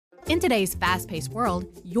In today's fast-paced world,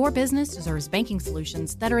 your business deserves banking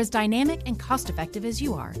solutions that are as dynamic and cost-effective as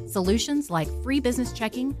you are. Solutions like free business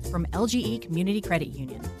checking from LGE Community Credit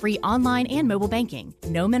Union, free online and mobile banking,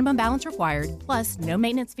 no minimum balance required, plus no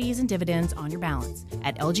maintenance fees and dividends on your balance.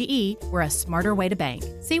 At LGE, we're a smarter way to bank.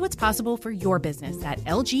 See what's possible for your business at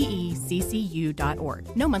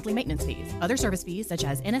lgeccu.org. No monthly maintenance fees. Other service fees such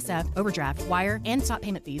as NSF, overdraft, wire, and stop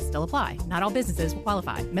payment fees still apply. Not all businesses will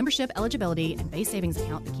qualify. Membership eligibility and base savings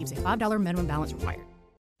account that keeps a $5 minimum balance required.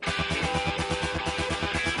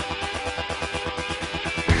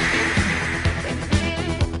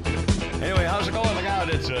 Anyway, how's it going? Look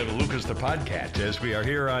out, it's Lucas the Podcat, as we are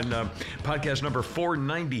here on podcast number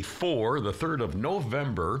 494, the 3rd of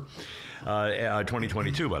November,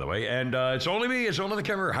 2022, by the way. And it's only me, it's only the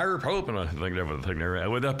camera, Higher Pope, and everything there,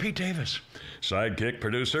 with Pete Davis, sidekick,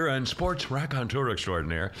 producer, and sports raconteur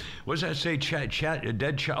extraordinaire. What does that say? Dead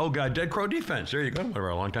Crow Defense. There you go, one of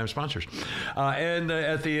our longtime sponsors. And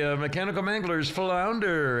at the Mechanical Manglers,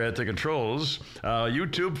 Flounder at the controls.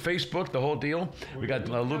 YouTube, Facebook, the whole deal. We got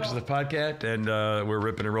Lucas the Podcat, and we're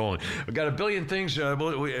ripping and rolling. We've got a billion things.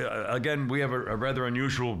 Again, we have a rather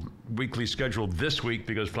unusual weekly schedule this week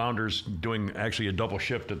because Flounder's doing actually a double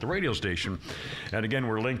shift at the radio station. And again,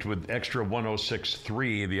 we're linked with Extra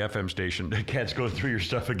 106.3, the FM station. The cat's going through your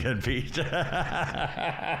stuff again, Pete.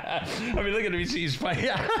 I mean, look at him. He's fine.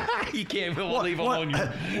 He can't leave alone.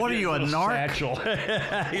 What are you, a narc? Satchel. What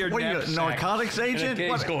are you, a narcotics agent?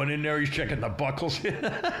 He's going in there. He's checking the buckles. Pretty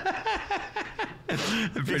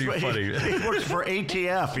funny. He works for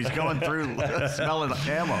ATF. He's going through smelling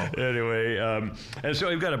ammo. Anyway, and so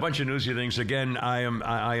we've got a bunch of newsy things. Again,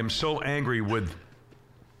 I am so angry with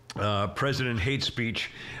President hate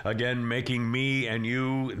speech, again, making me and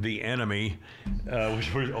you the enemy.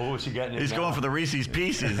 What's he getting? He's going for the Reese's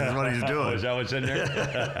Pieces, is what he's doing. Is that what's in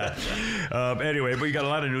there? Anyway, we got a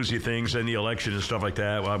lot of newsy things in the election and stuff like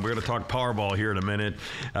that. We're going to talk Powerball here in a minute.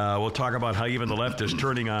 We'll talk about how even the left is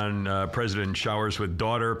turning on President Showers with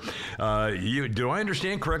daughter. Do I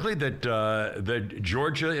understand correctly that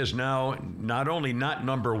Georgia is now not only not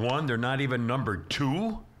number one, they're not even number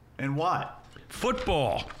two? And what?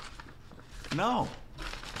 Football. No.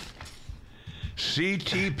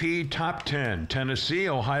 CTP top 10. Tennessee,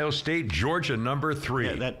 Ohio State, Georgia number 3.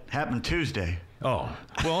 Yeah, that happened Tuesday. Oh,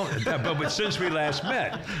 well, but since we last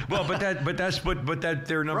met, well, but they're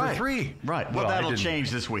number 3. Right. Well, that'll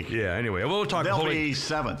change this week. Yeah. Anyway, we'll talk. They'll be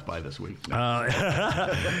 7th by this week.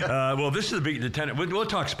 Well, this is the 10. We'll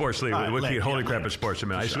talk sports later. We'll keep Holy Crap at Sports.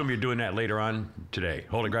 I assume you're doing that later on today.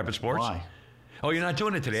 Holy Crap at Sports. Why? Oh, you're not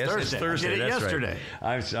doing it today. It's Thursday. I did it yesterday.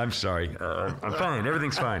 Right. I'm sorry. I'm fine.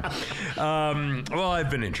 Everything's fine. Well, I've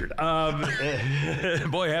been injured.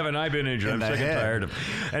 Boy, haven't I been injured. I'm sick and tired of.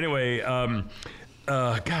 Anyway, God,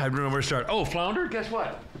 I don't know where to start. Oh, Flounder, guess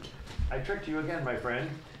what? I tricked you again, my friend.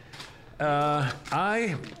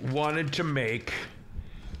 I wanted to make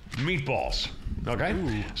meatballs. Okay.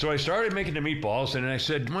 Ooh. So I started making the meatballs, and I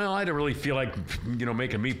said, well, I don't really feel like,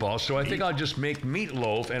 making meatballs, so I think I'll just make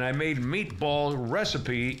meatloaf, and I made meatball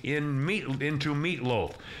recipe into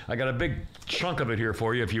meatloaf. I got a big chunk of it here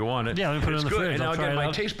for you if you want it. Yeah, let me put it in the fridge. And now again, my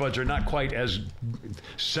taste buds are not quite as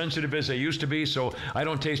sensitive as they used to be, so I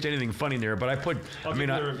don't taste anything funny in there, but I'll give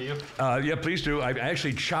you a review. Yeah, please do. I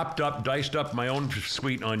actually diced up my own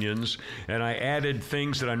sweet onions, and I added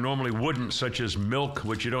things that I normally wouldn't, such as milk,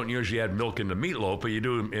 which you don't usually add milk into meatloaf, but you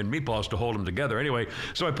do in meatballs to hold them together. Anyway,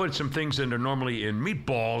 so I put some things that are normally in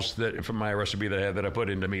meatballs that from my recipe that I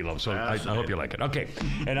put into meatloaf. So I hope you like it. Okay,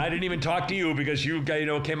 and I didn't even talk to you because you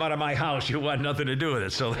came out of my house. You had nothing to do with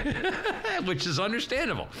it, so which is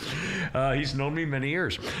understandable. He's known me many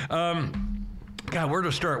years. God, where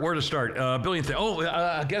to start? Billion things.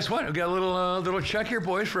 Oh, guess what? We got a little check here,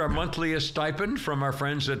 boys, for our monthly stipend from our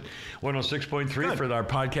friends at 106.3 for our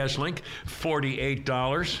podcast link.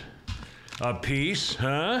 $48 a piece,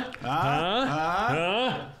 huh?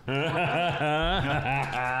 Yeah,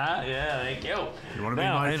 thank you. You want to be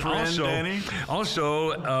my friend, Danny?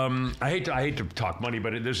 Also, I hate to talk money,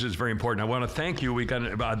 but this is very important. I want to thank you. We got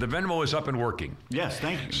the Venmo is up and working. Yes,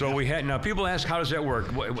 thank you. So we had now. People ask, how does that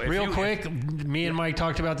work? Real quick, me and Mike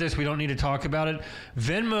talked about this. We don't need to talk about it.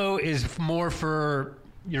 Venmo is more for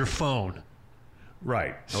your phone.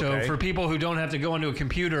 Right. So for people who don't have to go onto a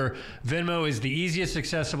computer, Venmo is the easiest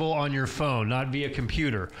accessible on your phone, not via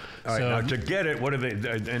computer. All right. Now to get it, what do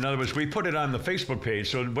they? In other words, we put it on the Facebook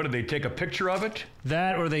page. So what do they take a picture of it?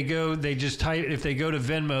 That, or they just type, if they go to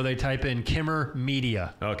Venmo, they type in Kimmer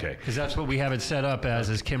Media. Okay. Because that's what we have it set up as,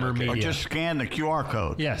 is Kimmer Media. Or just scan the QR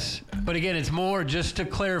code. Yes. But again, it's more, just to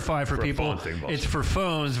clarify for people, it's for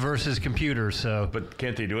phones versus computers. So. But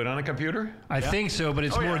can't they do it on a computer? I think so, but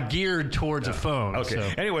it's more geared towards a phone. Okay. So.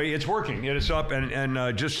 Anyway, it's working. It's up,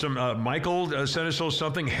 and just some, Michael sent us a little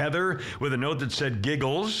something. Heather with a note that said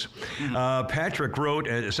giggles. Patrick wrote,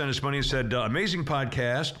 sent us money and said, amazing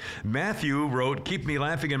podcast. Matthew wrote, keep me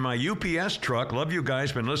laughing in my UPS truck. Love you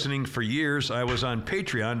guys. Been listening for years. I was on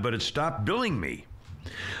Patreon, but it stopped billing me.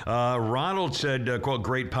 Ronald said, quote,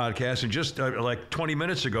 great podcast. And just like 20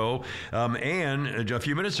 minutes ago, Ann, a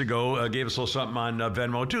few minutes ago, gave us a little something on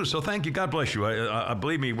Venmo, too. So thank you. God bless you.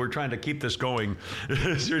 Believe me, we're trying to keep this going.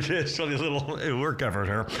 It's a little work effort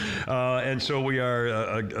here. And so we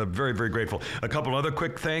are very, very grateful. A couple other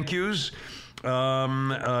quick thank yous.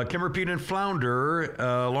 Kimmer, Pete, and Flounder,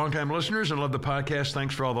 longtime listeners and love the podcast.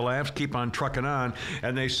 Thanks for all the laughs. Keep on trucking on.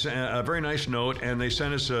 And they sent a very nice note, and they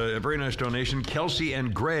sent us a very nice donation. Kelsey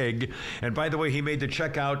and Greg. And by the way, he made the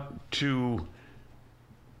check out to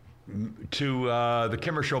the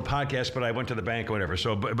Kimmer Show podcast, but I went to the bank or whatever.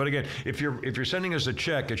 So, but again, if you're sending us a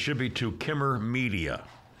check, it should be to Kimmer Media.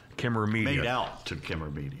 Kimmer Media. Made out to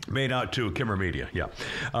Kimmer Media. Made out to Kimmer Media, yeah.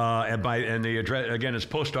 And the address, again, is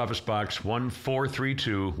Post Office Box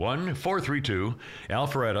 1432,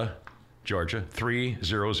 Alpharetta, Georgia,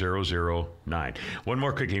 30009. One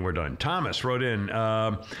more quickie, we're done. Thomas wrote in.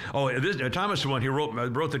 Thomas is the one who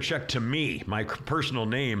wrote the check to me, my personal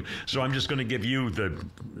name. So I'm just going to give you the,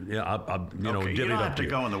 okay, you don't have to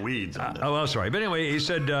go in the weeds on this. I'm sorry. But anyway, he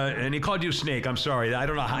said, and he called you Snake. I'm sorry. I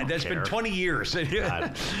don't know how. That's been 20 years. He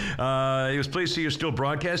was pleased to see you still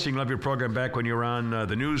broadcasting. Love your program back when you were on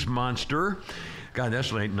the News Monster. God,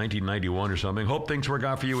 that's late, 1991 or something. Hope things work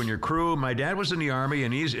out for you and your crew. My dad was in the Army,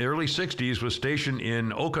 and he's early 60s, was stationed in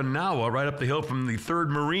Okinawa, right up the hill from the 3rd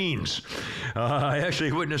Marines. I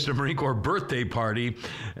actually witnessed a Marine Corps birthday party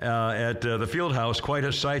at the field house, quite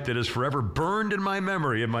a sight that is forever burned in my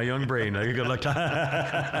memory, in my young brain. Good luck.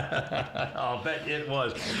 I'll bet it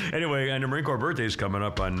was. Anyway, and the Marine Corps birthday is coming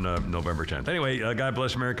up on November 10th. Anyway, God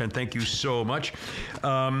bless America, and thank you so much.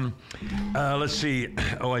 Let's see.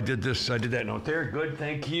 Oh, I did that note there. Good,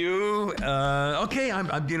 thank you. Okay,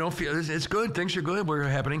 it's good. Things are good. We're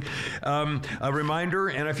happening. A reminder,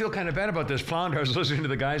 and I feel kind of bad about this. Flounder, I was listening to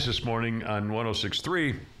the guys this morning on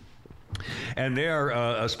 106.3, and they are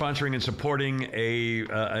sponsoring and supporting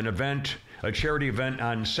an event, a charity event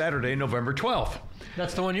on Saturday, November 12th.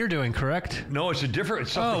 That's the one you're doing, correct? No, it's a different.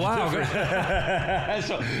 It's something different.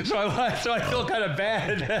 so I feel kind of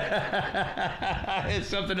bad. It's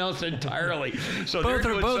something else entirely. So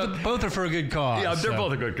both are for a good cause. Yeah, they're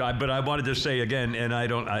both a good cause. But I wanted to say again, and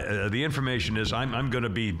the information is I'm going to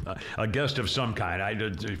be a guest of some kind. I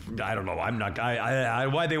don't know. I'm not.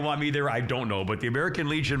 Why they want me there, I don't know. But the American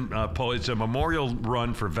Legion it's a memorial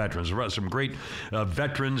run for veterans. Some great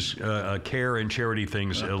veterans care and charity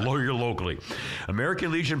things locally.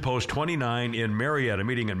 American Legion Post 29 in Marietta,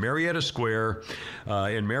 meeting in Marietta Square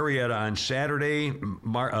in Marietta on Saturday,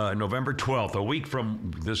 November 12th, a week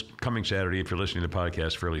from this coming Saturday, if you're listening to the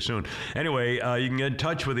podcast fairly soon. Anyway, you can get in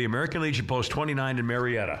touch with the American Legion Post 29 in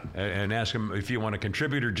Marietta and ask them if you want to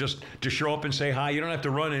contribute or just to show up and say hi. You don't have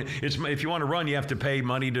to run. If you want to run, you have to pay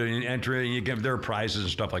money to enter, and you get their prizes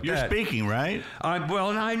and stuff like You're that. You're speaking, right?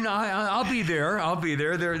 I'll be there. I'll be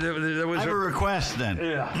there. There was I have a request then.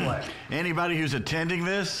 Yeah. What? Anybody who's attending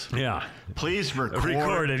this, please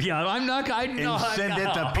record it. Yeah, I'm not. Send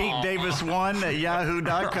it to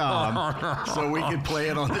PeteDavis1@yahoo.com so we can play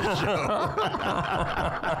it on the show.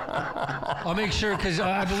 I'll make sure, because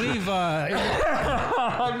I believe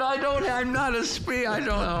I'm not a speed. I don't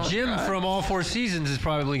know. Jim from All Four Seasons is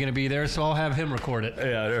probably going to be there, so I'll have him record it.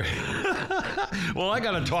 Yeah. Well, I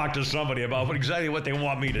got to talk to somebody about exactly what they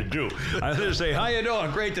want me to do. I just say, "How you doing?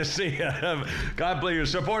 Great to see you. God bless you.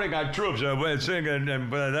 Supporting our troops. Singing,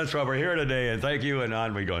 and that's why we're here today. And thank you." And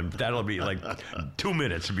on we go. And that'll be like 2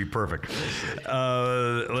 minutes. It'll be perfect.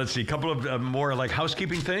 Let's see. A couple of more like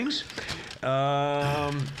housekeeping things.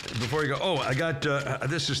 Before you go, I got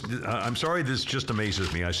this is. I'm sorry, this just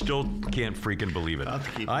amazes me. I still can't freaking believe it.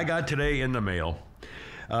 I got today in the mail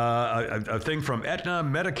a thing from Aetna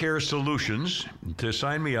Medicare Solutions to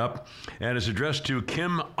sign me up, and it's addressed to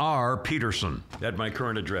Kim R. Peterson at my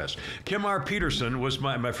current address. Kim R. Peterson was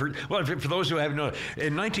my first. Well, for those who haven't known,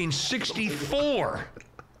 in 1964.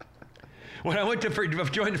 when I went to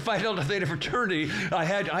join the Phi Delta Theta fraternity, I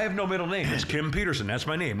have no middle name. It's Kim Peterson. That's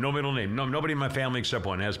my name. No middle name. Nobody in my family except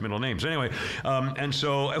one has middle names. Anyway, and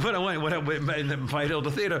so when I went in the Phi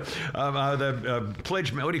Delta Theta, the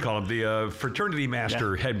pledge, what do you call him? The fraternity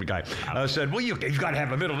master head guy said, "Well, you've got to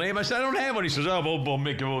have a middle name." I said, "I don't have one." He says, "Oh,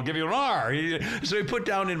 we'll give you an R." So he put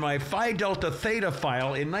down in my Phi Delta Theta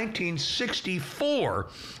file in 1964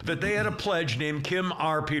 that they had a pledge named Kim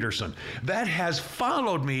R. Peterson. That has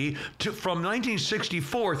followed me from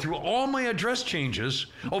 1964 through all my address changes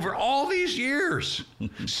over all these years.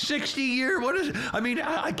 60 years. What is it? I mean,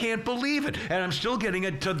 I can't believe it. And I'm still getting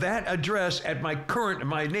it to that address at my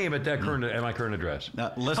name at my current address.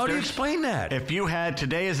 Now, how do you explain that? If you had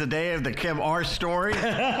today is the day of the Kim R story,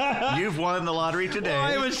 you've won the lottery today. Well,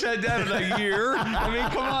 I haven't said that in a year. I mean,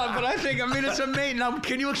 come on. But it's amazing. Now,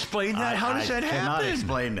 can you explain that? How does that happen? I cannot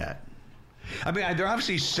explain that. I mean, they're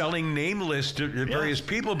obviously selling name lists to various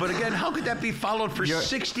people, but again, how could that be followed for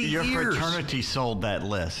 60 years? Your fraternity sold that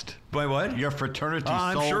list. By what? Your fraternity sold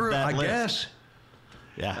I'm sure, that list. I guess.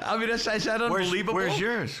 Yeah. I mean, is that unbelievable? Where's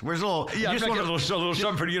yours? Where's a little? Yeah, I'm a little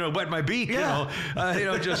something for wet my beak. Yeah.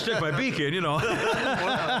 Just stick my beak in.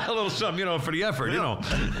 A little something, for the effort. I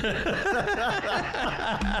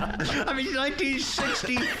mean,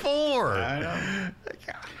 1964. I know.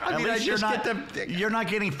 I mean, you're not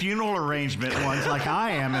getting funeral arrangement ones like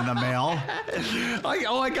I am in the mail.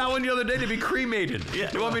 I got one the other day to be cremated. Yeah.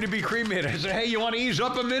 They want me to be cremated. I said, "Hey, you want to ease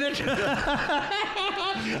up a minute?"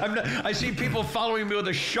 I see people following me with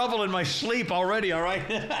a shovel in my sleep already. All right.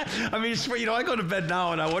 I mean, I go to bed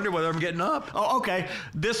now and I wonder whether I'm getting up. Oh, okay.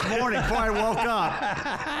 This morning, before I woke up,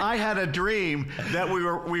 I had a dream that we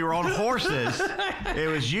were on horses. It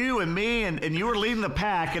was you and me, and you were leading the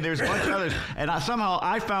pack, and there's a bunch of others. And somehow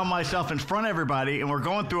I found myself in front of everybody, and we're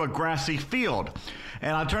going through a grassy field.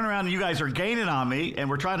 And I turn around and you guys are gaining on me, and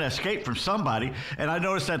we're trying to escape from somebody. And I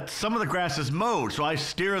noticed that some of the grass is mowed, so I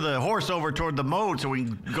steer the horse over toward the mowed so we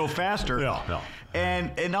can go faster. Yeah.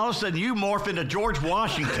 And all of a sudden you morph into George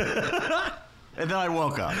Washington. And then I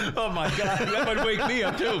woke up. Oh my God, that would wake me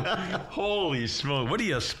up too. Holy smoke! What do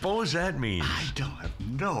you suppose that means? I don't have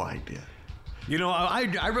no idea.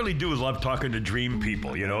 I really do love talking to dream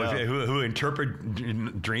people, who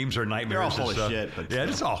interpret dreams or nightmares. They're all full of shit. But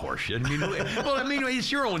it's all horseshit. I mean,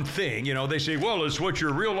 it's your own thing. They say, well, it's what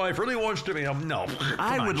your real life really wants to be. No.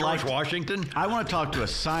 George Washington. I want to talk to a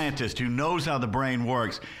scientist who knows how the brain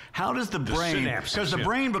works. How does the brain, because the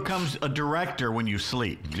brain becomes a director when you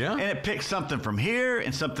sleep. Yeah. And it picks something from here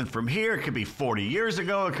and something from here. It could be 40 years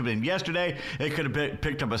ago. It could have been yesterday. It could have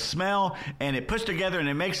picked up a smell, and it puts together and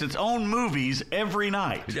it makes its own movies every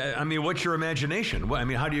night. I mean, what's your imagination? I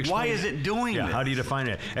mean, how do you explain Why is it doing this? How do you define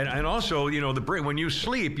it? And also, the brain, when you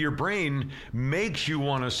sleep, your brain makes you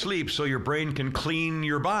want to sleep so your brain can clean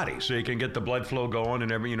your body, so you can get the blood flow going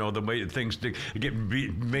and the way things to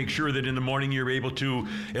make sure that in the morning you're able to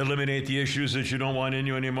eliminate the issues that you don't want in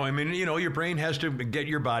you anymore. I mean, your brain has to get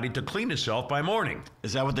your body to clean itself by morning.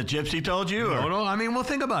 Is that what the gypsy told you? No. I mean, well,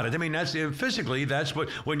 think about it. I mean, that's physically, that's what,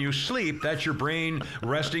 when you sleep, that's your brain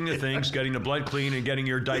resting the things, getting the blood clean and getting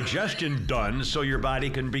your digestion done so your body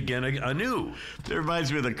can begin anew. It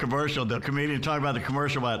reminds me of the commercial, the comedian talking about the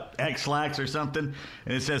commercial about X-Lax or something,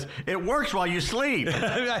 and it says, "It works while you sleep."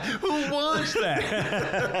 Who wants that?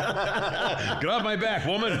 Get off my back,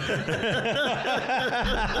 woman.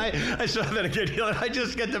 I saw that again. I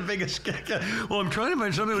just get the biggest kick. Well, I'm trying to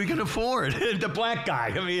find something we can afford. The black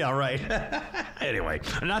guy. I mean, all right. Anyway,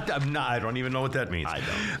 I don't even know what that means. I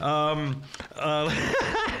don't.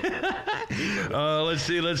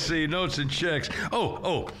 Let's see. Notes and checks.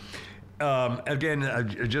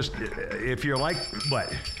 Again, just if you're like,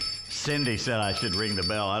 what? Cindy said I should ring the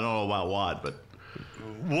bell. I don't know about what, but.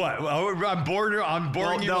 What? I'm boring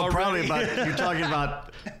you already? Probably about, you're talking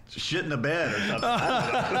about shit in the bed or something.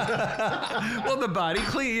 Well, the body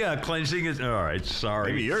cleansing is, all right,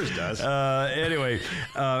 sorry. Maybe yours does. Anyway,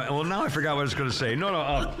 well, now I forgot what I was going to say.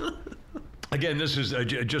 No. Again, this is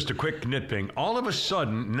just a quick nitpicking. All of a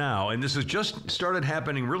sudden now, and this has just started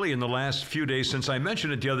happening really in the last few days since I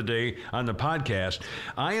mentioned it the other day on the podcast,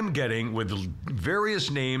 I am getting, with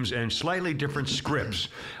various names and slightly different scripts,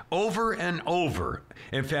 over and over.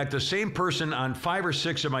 In fact, the same person on 5 or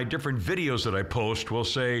 6 of my different videos that I post will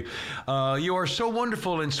say, "You are so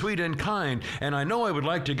wonderful and sweet and kind, and I know I would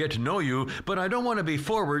like to get to know you, but I don't want to be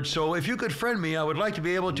forward, so if you could friend me, I would like to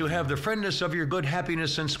be able to have the friendness of your good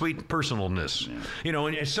happiness and sweet personalness." business. You know,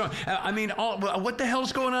 and so I mean, what the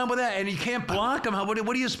hell's going on with that? And you can't block them. What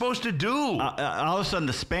are you supposed to do? All of a sudden,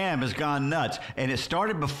 the spam has gone nuts, and it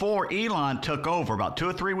started before Elon took over, about 2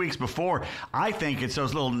 or 3 weeks before. I think it's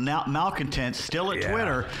those little malcontents still at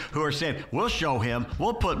Twitter who are saying, we'll show him,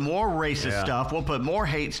 we'll put more racist stuff, we'll put more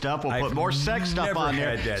hate stuff, we'll put more sex stuff on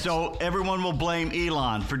there, so everyone will blame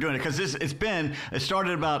Elon for doing it. Because it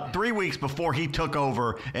started about 3 weeks before he took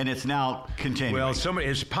over, and it's now continuing. Well, somebody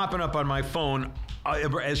is popping up on my phone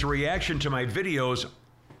as a reaction to my videos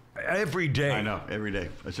every day. I know, every day.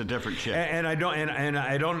 It's a different chick. And I don't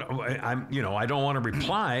want to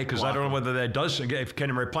reply because I don't know whether that does.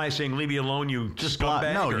 Can I reply saying "leave me alone, you just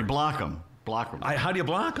scumbag"? No, you block them. Block them. How do you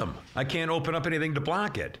block them? I can't open up anything to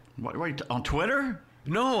block it. Wait, on Twitter?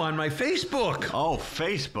 No, on my Facebook. Oh,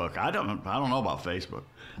 Facebook. I don't know about Facebook.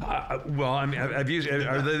 Well, I mean, I've used.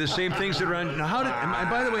 Are they the same things that are on? Now, and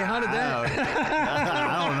by the way, how did that?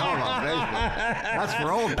 I don't know about Facebook. That's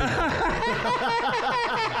for old people.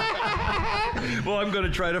 Well, I'm going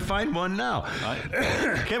to try to find one now.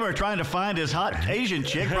 Kimmer trying to find his hot Asian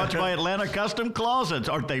chick, brought to you by Atlanta Custom Closets.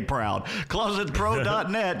 Aren't they proud?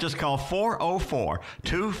 ClosetPro.net. Just call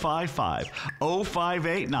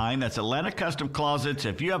 404-255-0589. That's Atlanta Custom Closets.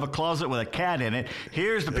 If you have a closet with a cat in it,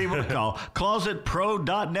 here's the people to call.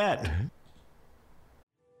 ClosetPro.net.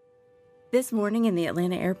 This morning in the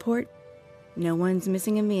Atlanta airport, no one's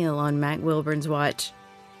missing a meal on Mac Wilburn's watch.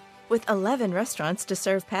 With 11 restaurants to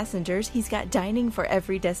serve passengers, he's got dining for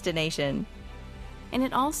every destination. And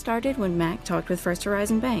it all started when Mac talked with First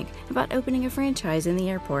Horizon Bank about opening a franchise in the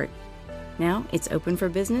airport. Now it's open for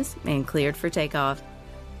business and cleared for takeoff.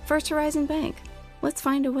 First Horizon Bank. Let's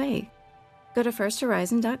find a way. Go to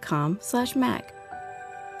firsthorizon.com/Mac.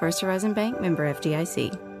 First Horizon Bank, member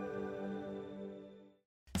FDIC.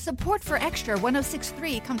 Support for Extra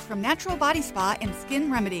 106.3 comes from Natural Body Spa and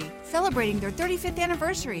Skin Remedy, celebrating their 35th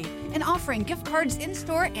anniversary and offering gift cards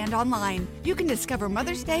in-store and online. You can discover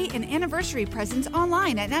Mother's Day and anniversary presents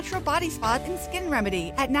online at Natural Body Spa and Skin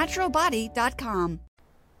Remedy at naturalbody.com.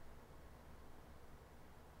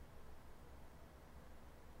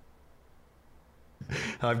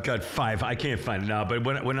 I've got 5. I can't find it now, but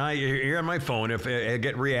when I hear on my phone, if I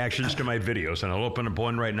get reactions to my videos, and I'll open up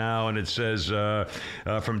one right now, and it says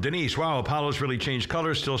from Denise, "Wow, Apollo's really changed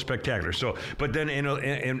colors, still spectacular." So, but then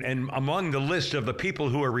and among the list of the people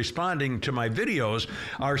who are responding to my videos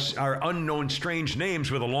are unknown strange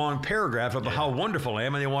names with a long paragraph of how wonderful I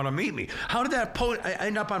am, and they want to meet me. How did that post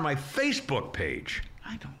end up on my Facebook page?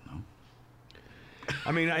 I don't know.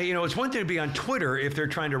 I mean, it's one thing to be on Twitter if they're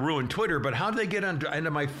trying to ruin Twitter, but how do they get onto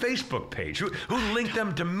my Facebook page? Who linked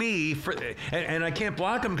them to me? And I can't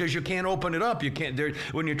block them because you can't open it up. You can't.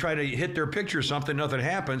 When you try to hit their picture or something, nothing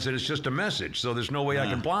happens, and it's just a message. So there's no way I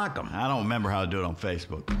can block them. I don't remember how to do it on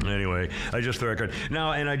Facebook. Anyway, I just thought I could.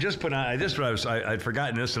 Now, and I just put on this. I'd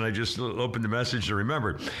forgotten this, and I just opened the message to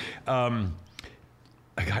remember.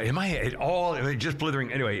 Am I at all just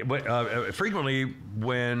blithering? Anyway, frequently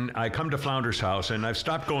when I come to Flounder's house, and I've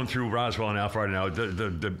stopped going through Roswell and Alpharetta now,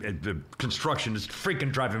 the construction is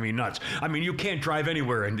freaking driving me nuts. I mean, you can't drive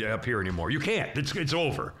anywhere up here anymore. You can't. It's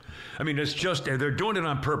over. I mean, it's just, they're doing it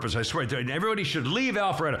on purpose, I swear. Everybody should leave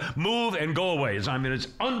Alpharetta, move and go away. I mean, it's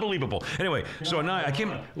unbelievable. Anyway, so now I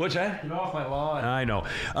came, what's that? Get off my lawn. I know.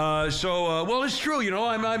 Well, it's true,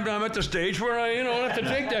 I'm at the stage where I, don't have to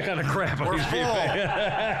take that kind of crap. We're full.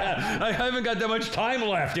 I haven't got that much time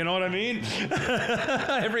left, you know what I mean?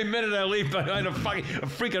 Every minute I leave behind a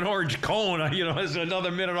freaking orange cone, it's another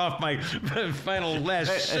minute off my final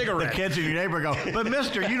last cigarette. The kids in your neighborhood go, but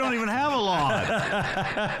mister, you don't even have a lawn.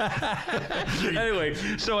 Anyway,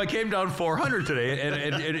 so I came down 400 today,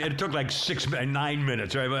 and it took like 9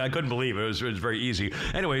 minutes. Right? I couldn't believe it. It was very easy.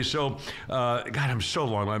 Anyway, so God, I'm so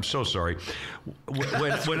long. I'm so sorry.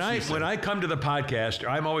 When I come to the podcast,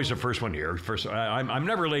 I'm always the first one here. I'm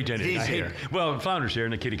never late to anything. He's here. Well, Flounder's here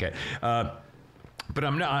and the kitty cat. But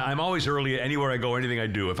I'm always early anywhere I go, anything I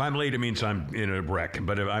do. If I'm late, it means I'm in a wreck.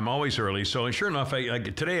 But I'm always early. So, and sure enough,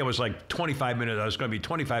 today I was like 25 minutes. I was going to be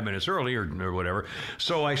 25 minutes early or whatever.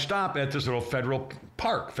 So I stop at this little federal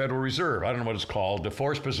park, Federal Reserve. I don't know what it's called, the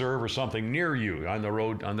Forest Preserve or something near you on the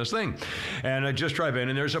road on this thing. And I just drive in,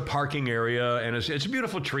 and there's a parking area, and it's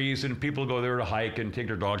beautiful trees, and people go there to hike and take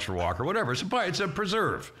their dogs for a walk or whatever. It's a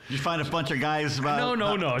preserve. You find a bunch of guys.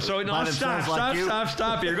 No. So no,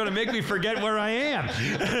 stop. You're going to make me forget where I am.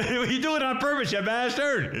 am. You do it on purpose, you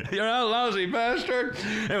bastard. You're a lousy bastard.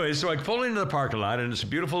 Anyway, so I pull into the parking lot, and it's a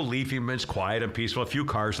beautiful, leafy, it's quiet and peaceful. A few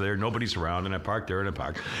cars there, nobody's around, and I park there, and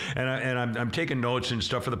I'm taking notes and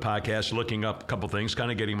stuff for the podcast, looking up a couple things,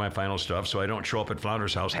 kind of getting my final stuff, so I don't show up at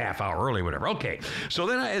Flounder's house half hour early, whatever. Okay, so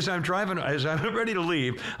then as I'm ready to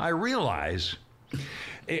leave, I realize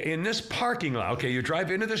in this parking lot, okay, you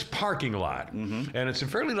drive into this parking lot, and it's a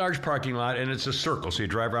fairly large parking lot, and it's a circle, so you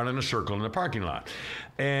drive around in a circle in the parking lot,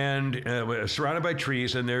 and surrounded by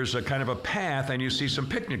trees, and there's a kind of a path, and you see some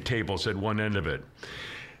picnic tables at one end of it.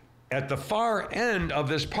 At the far end of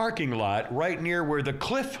this parking lot, right near where the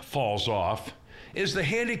cliff falls off, is the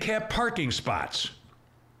handicapped parking spots.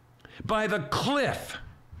 By the cliff.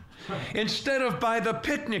 Instead of by the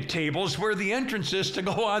picnic tables where the entrance is to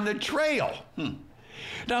go on the trail.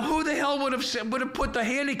 Now, who the hell would have put the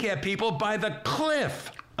handicapped people by the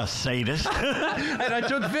cliff? A sadist. And I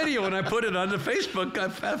took video and I put it on the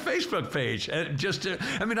Facebook page.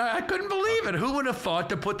 And I couldn't believe it. Who would have thought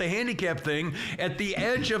to put the handicap thing at the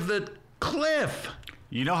edge of the cliff?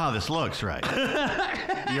 You know how this looks, right?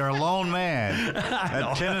 You're a lone man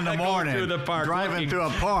at 10 in the morning through the park, driving through a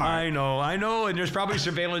park. I know, and there's probably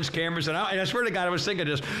surveillance cameras. And I swear to God, I was thinking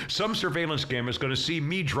this, some surveillance camera is going to see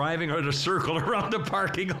me driving in a circle around the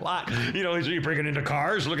parking lot. You know, you're breaking into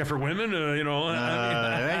cars, looking for women, It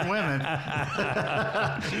ain't women.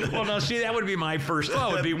 Well, now, see, that would be my first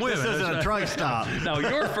thought, would be women. This isn't a truck stop. Now,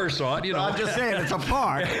 your first thought, you know. I'm just saying, it's a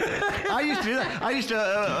park. I used to do that. I used to...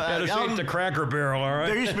 Gotta the Cracker Barrel, all right?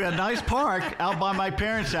 There used to be a nice park out by my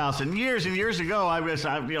parents' house, and years ago, I'm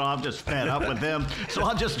just fed up with them, so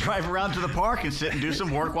I'll just drive around to the park and sit and do some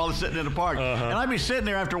work while I'm sitting in the park. And I'd be sitting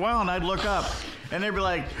there after a while, and I'd look up, and there'd be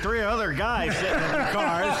like 3 other guys sitting in their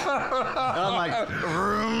cars. And I'm like,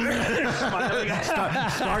 smiling,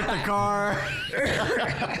 start the car.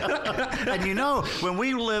 And you know, when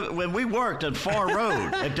we worked at Far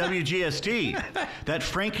Road at WGST, that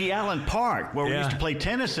Frankie Allen Park where we used to play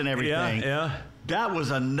tennis and everything. Yeah. That was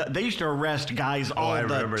they used to arrest guys all the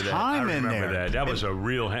time in there. I remember that. That was a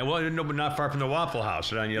real, not far from the Waffle House.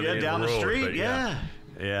 Down the street, Yeah.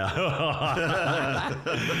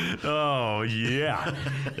 Oh, yeah.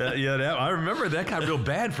 I remember that got real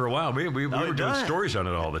bad for a while. We were doing stories on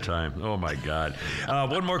it all the time. Oh, my God.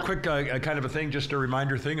 One more quick kind of a thing, just a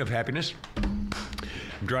reminder thing of happiness. I'm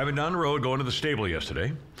driving down the road, going to the stable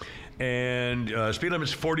yesterday. And speed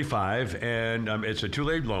limit's 45, and it's a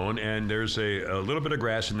 2-lane lane, and there's a little bit of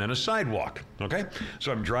grass and then a sidewalk, okay?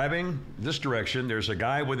 So I'm driving this direction. There's a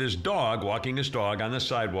guy with his dog, walking his dog on the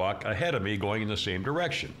sidewalk ahead of me going in the same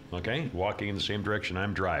direction, okay? Walking in the same direction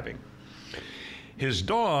I'm driving. His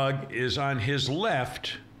dog is on his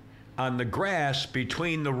left on the grass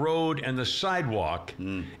between the road and the sidewalk,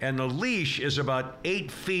 and the leash is about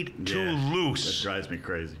 8 feet too loose. That drives me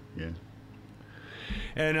crazy, yeah.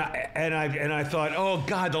 And I thought, oh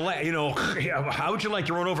God, how would you like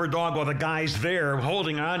to run over a dog while the guy's there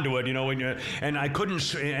holding on to it, and I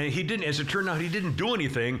couldn't, and he didn't, as it turned out, he didn't do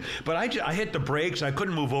anything, but I hit the brakes, I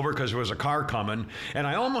couldn't move over because there was a car coming, and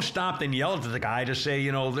I almost stopped and yelled at the guy to say,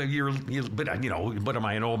 but am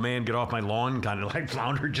I an old man, get off my lawn, kind of like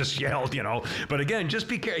Flounder just yelled, but again, just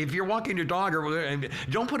be careful, if you're walking your dog,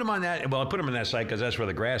 don't put him on that, well, I put him on that side because that's where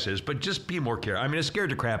the grass is, but just be more careful. I mean, it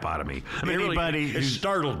scared the crap out of me. I mean, it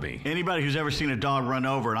startled me. Anybody who's ever seen a dog run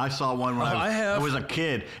over, and I saw one when I was a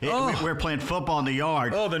kid. We were playing football in the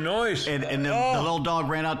yard. Oh, the noise. And the little dog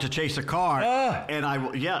ran out to chase a car. And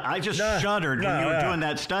I just shuddered when you were doing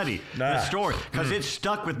that story, because it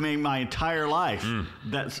stuck with me my entire life.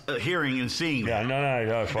 That's hearing and seeing that.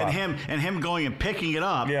 And him going and picking it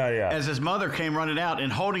up as his mother came running out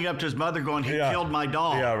and holding it up to his mother going, he killed my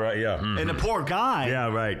dog. Yeah, right, yeah. Mm-hmm. And the poor guy. Yeah,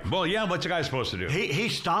 right. Well, yeah, what's the guy supposed to do? He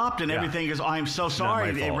stopped and everything goes, I'm so sorry.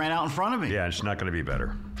 It ran out in front of me. Yeah, it's not going to be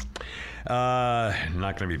better.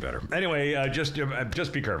 Not going to be better. Anyway, just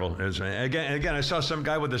be careful. Again, I saw some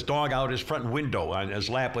guy with his dog out his front window on his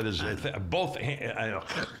lap with his both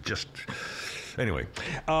hands. Anyway,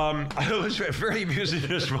 I was very amusing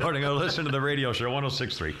this morning. I listened to the radio show,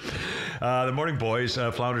 106.3, The Morning Boys,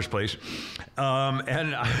 Flounder's Place.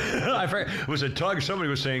 And I forgot, it was a tug. Somebody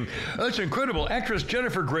was saying, that's incredible. Actress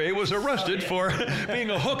Jennifer Grey was arrested for being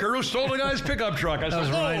a hooker who stole a guy's pickup truck. I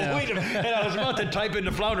said, wait a minute. And I was about to type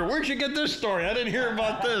into Flounder, where'd you get this story? I didn't hear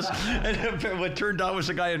about this. And what turned out was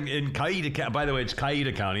a guy in Cayeta County. By the way, it's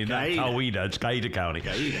Cayeta County, not Coweta. It's Cayeta County.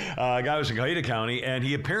 A guy was in Cayeta County, and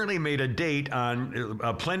he apparently made a date on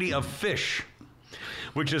Plenty of Fish,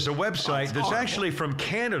 which is a website that's horrible. actually from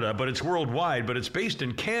Canada, but it's worldwide, but it's based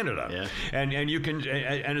in Canada. Yeah. And you can,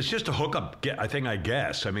 and it's just a hookup, I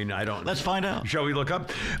guess. I mean, I don't. Let's find out. Shall we look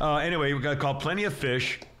up? Anyway, we got called Plenty of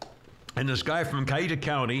Fish. And this guy from Cayuga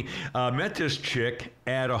County met this chick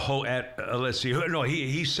at let's see, no,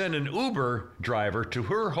 he sent an Uber driver to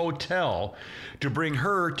her hotel to bring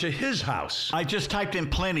her to his house. I just typed in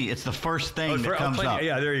plenty. It's the first thing that comes up.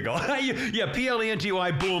 Yeah, there you go. Yeah,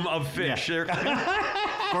 Plenty, boom, of fish. Yeah.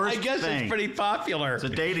 First I guess thing. it's pretty popular. It's a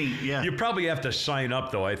dating, yeah. You probably have to sign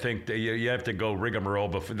up, though. I think that you have to go rigmarole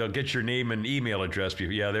before they'll get your name and email address.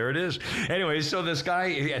 Yeah, there it is. Anyway, so this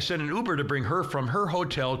guy sent an Uber to bring her from her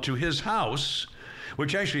hotel to his house,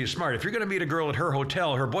 which actually is smart. If you're going to meet a girl at her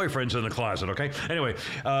hotel, her boyfriend's in the closet, okay? Anyway,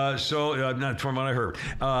 not from what I heard.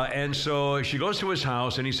 And so she goes to his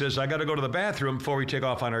house, and he says, I got to go to the bathroom before we take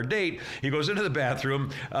off on our date. He goes into the bathroom.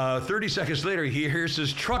 30 seconds later, he hears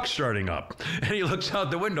his truck starting up. And he looks out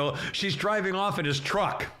the window. She's driving off in his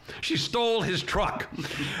truck. She stole his truck.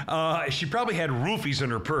 She probably had roofies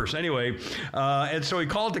in her purse. Anyway, and so he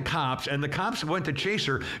called the cops, and the cops went to chase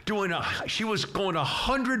her. She was going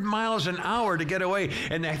 100 miles an hour to get away.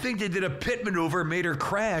 And I think they did a pit maneuver, made her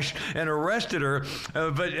crash, and arrested her.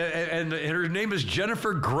 And her name is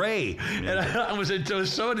Jennifer Gray. And I was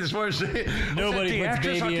so disappointed. Nobody puts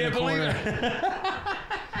baby in a corner.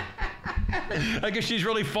 I guess she's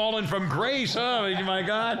really fallen from grace, huh? My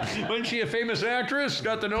God. Wasn't she a famous actress?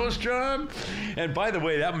 Got the nose job? And by the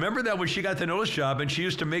way, remember that when she got the nose job and she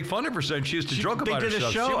used to make fun of herself and she used to joke about herself. They did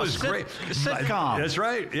a show, she was great. A sitcom. That's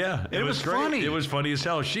right, yeah. It was great. funny. It was funny as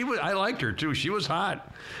hell. I liked her, too. She was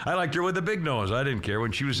hot. I liked her with the big nose. I didn't care.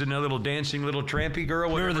 When she was in that little dancing little trampy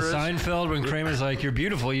girl. Remember the Seinfeld when Kramer's like, you're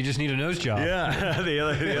beautiful, you just need a nose job. Yeah. Was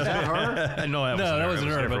that her? No, that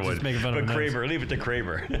wasn't her. But just making fun of But her Kramer, leave it to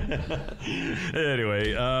Kramer.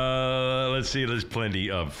 Anyway, let's see. There's plenty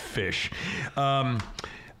of fish. Watching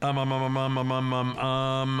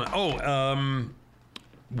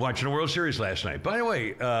the World Series last night. By the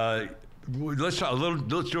way, let's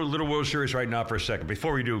do a little World Series right now for a second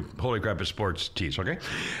before we do Holy Crap It's Sports tease, okay?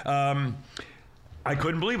 I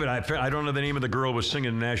couldn't believe it. I don't know the name of the girl who was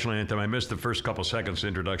singing the national anthem. I missed the first couple seconds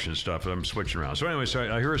introduction stuff. I'm switching around. So anyway,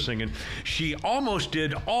 I hear her singing. She almost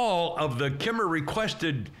did all of the Kimmer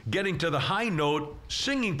requested getting to the high note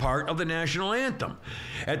singing part of the national anthem.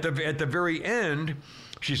 At the very end,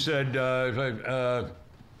 she said,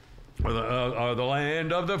 the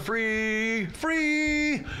land of the free,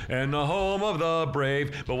 and the home of the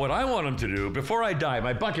brave. But what I want them to do before I die,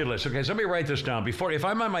 my bucket list. Okay, somebody write this down. If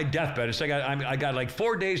I'm on my deathbed, it's like I got like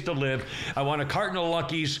 4 days to live. I want a carton of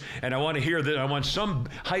Luckies, and I want to hear that. I want some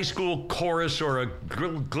high school chorus or a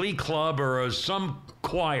glee club or some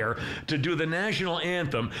choir to do the national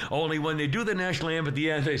anthem. Only when they do the national anthem at the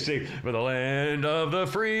end, they say, "For the land of the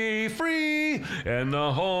free, and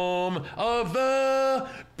the home of the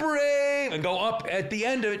brave," and go up at the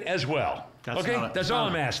end of it as well. That's all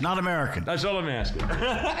I'm asking. Not American. That's all I'm asking.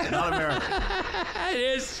 Not American. It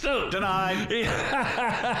is so. Denied.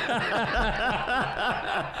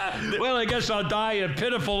 Well, I guess I'll die a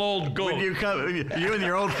pitiful old goat. When you come, you and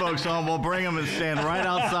your old folks home, we'll bring them and stand right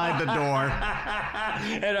outside the door.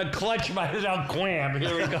 And I'll clutch my quam.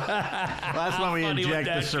 Here we go. That's when we inject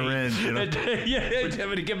the syringe. You know? Yeah,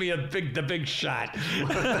 to give me the big shot.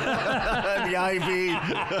 The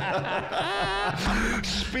IV.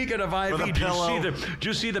 Speaking of IV, do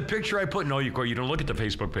you see the picture I put? No, you don't look at the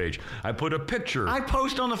Facebook page. I put a picture. I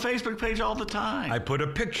post on the Facebook page all the time. I put a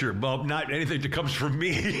picture. Well, not anything that comes from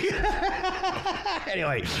me.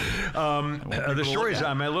 Anyway, the stories.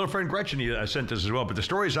 My little friend Gretchen sent this as well, but the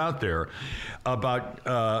story's out there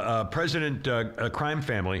about President crime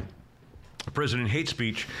family. President hate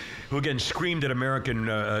speech, who again screamed at American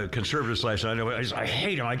conservatives last night. I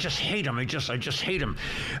hate him. I just hate him. I just hate him.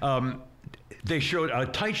 They showed a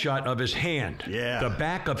tight shot of his hand. Yeah. The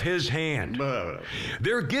back of his hand.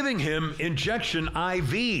 They're giving him injection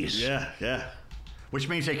IVs. Yeah. Which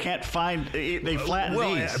means they can't find, they flatten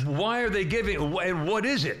these. Why are they giving, and what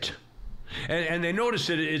is it? And they notice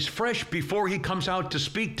that it's fresh before he comes out to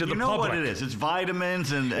speak to the public. You know what it is? It's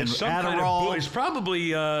vitamins and Adderall. Kind of, it's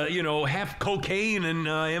probably, half cocaine and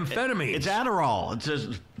amphetamines. It's Adderall. It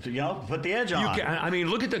says, put the edge on.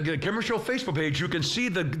 Look at the commercial Facebook page. You can see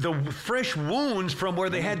the fresh wounds from where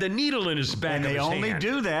they had the needle in his back of his hand. And they only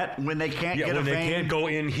do that when they can't get a vein. They can't go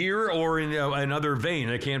in here or in another vein.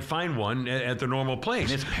 They can't find one at the normal place.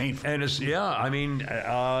 And it's painful. And it's,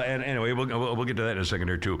 and anyway, we'll get to that in a second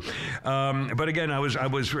or two. But again, I was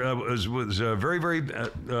very, very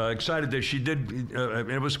excited that she did.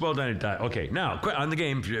 It was well done. Okay, now on the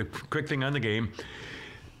game. Quick thing on the game.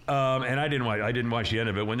 And I didn't watch the end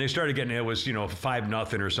of it. When they started getting it was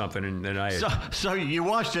 5-0 or something, and I. So you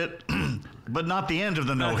watched it, but not the end of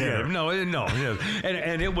the no-hitter. No.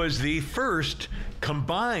 And it was the first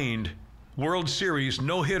combined World Series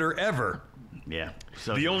no-hitter ever. Yeah.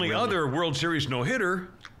 So The only other World Series no-hitter,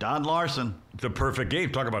 Don Larson. the perfect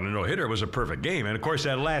game. Talk about a no-hitter. It was a perfect game. And, of course,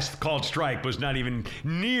 that last called strike was not even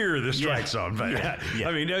near the strike zone. But, Yeah.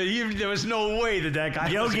 I mean, there was no way that guy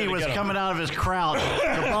Yogi was coming out of his crouch.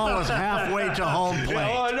 The ball was halfway to home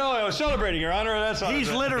plate. Oh, no, I was celebrating, Your Honor. That's all.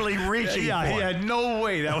 He's literally reaching Yeah, for he it. had no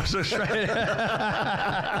way that was a strike.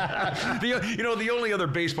 The only other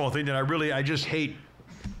baseball thing that I just hate.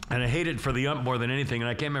 And I hate it for the ump more than anything. And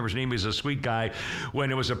I can't remember his name. He was a sweet guy.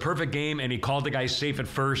 When it was a perfect game and he called the guy safe at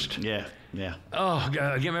first. Yeah. Oh, do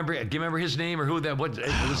you remember his name or who that was?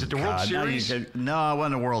 Was it the World Series? No, it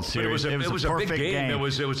wasn't a World Series. But it was a big perfect game. It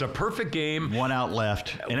was a perfect game. 1 out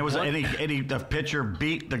left, and it was the pitcher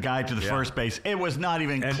beat the guy to the first base. It was not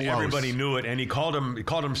even And close. everybody knew it, and he called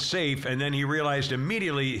him safe, and then he realized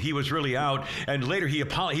immediately he was really out. And later he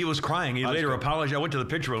was crying. He later apologized. I went to the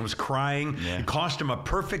pitcher and was crying. Yeah. It cost him a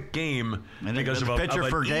perfect game And because the of pitcher an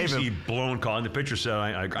forgave easy him. blown call. And the pitcher said,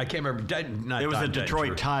 "I can't remember." It was a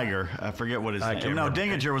Detroit Tiger. I forget what his name. No,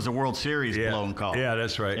 Dinginger was a World Series blown call. Yeah,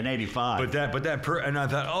 that's right. In '85. And I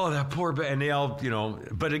thought, oh, that poor, and they all,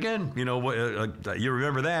 But again, you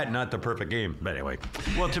remember that, not the perfect game. But anyway.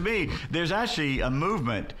 Well, to me, there's actually a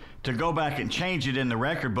movement to go back and change it in the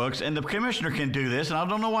record books, and the commissioner can do this, and I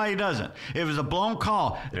don't know why he doesn't. It was a blown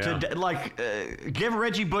call to give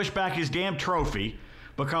Reggie Bush back his damn trophy.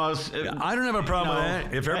 Because I don't have a problem with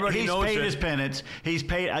that. If everybody knows he's paid his penance, he's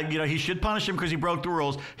paid. He should punish him because he broke the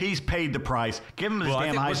rules. He's paid the price. Give him his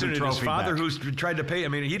damn Heisman trophy. His father back. who's tried to pay. I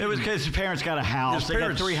mean, it was because his parents got a house. They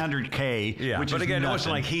got $300K. Yeah, which but is again, nothing. it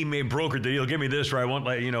wasn't like he may broker the deal. Give me this, or I won't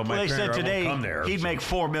let my they said parent, today I won't come there. he'd make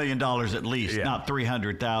 $4 million at least, not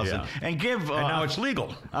 $300,000. Yeah. And give. And now it's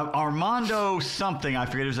legal. Armando something, I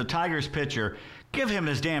forget. It was a Tigers pitcher. Give him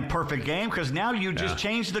his damn perfect game because now you just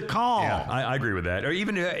changed the call. Yeah, I agree with that. Or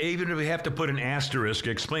even if we have to put an asterisk,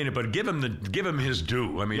 explain it, but give him his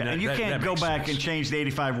due. I mean, and you can't go back and change the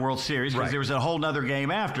 '85 World Series because there was a whole nother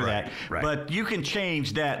game after that. Right. But you can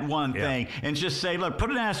change that one thing and just say, look,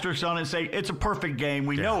 put an asterisk on it and say it's a perfect game.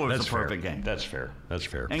 We know it was a perfect game. That's fair. That's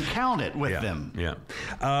fair. And count it with them. Yeah.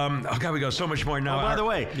 Oh God, we got so much more now. Oh, by the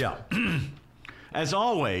way, as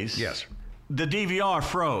always, the DVR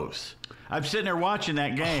froze. I'm sitting there watching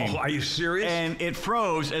that game. Oh, are you serious? And it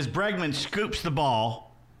froze as Bregman scoops the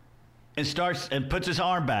ball and starts and puts his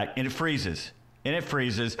arm back, and it freezes. And it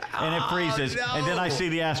freezes, and it freezes, and then I see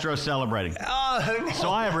the Astros celebrating. So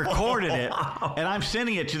I have recorded it, and I'm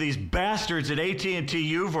sending it to these bastards at AT&T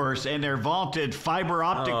Uverse and their vaunted fiber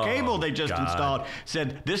optic cable they just installed.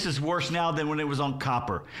 Said, this is worse now than when it was on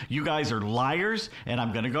copper. You guys are liars, and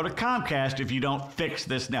I'm going to go to Comcast if you don't fix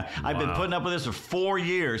this now. I've been putting up with this for 4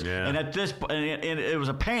 years, and at this point, and it was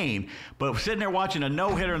a pain. But sitting there watching a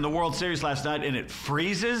no-hitter in the World Series last night, and it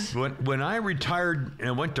freezes. When I retired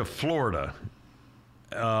and went to Florida,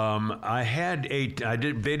 they didn't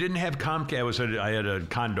have Comcast. I had a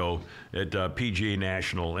condo at PGA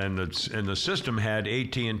National, and the system had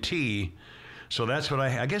AT&T. So that's what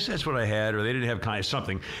I guess that's what I had, or they didn't have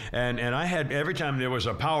something. And I had, every time there was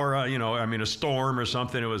a power, a storm or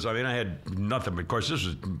something, I had nothing. Of course, this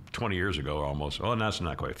was 20 years ago almost. Oh, that's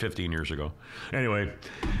not quite, 15 years ago. Anyway.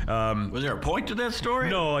 Was there a point to that story?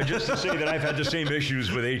 No, just to say that I've had the same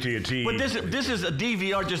issues with AT&T. But this is a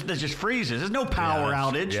DVR that just freezes. There's no power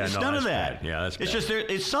outage. It's none of that. Bad. Yeah, that's bad. It's just,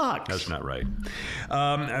 it sucks. That's not right.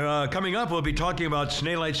 Coming up, we'll be talking about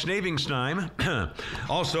Snelite Snavingsheim,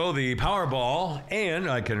 also the Powerball, and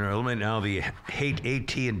I can eliminate now the hate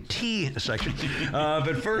AT&T section.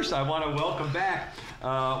 But first, I want to welcome back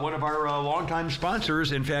one of our longtime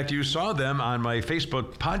sponsors. In fact, you saw them on my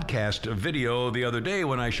Facebook podcast video the other day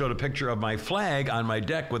when I showed a picture of my flag on my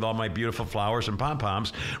deck with all my beautiful flowers and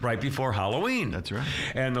pom-poms right before Halloween. That's right.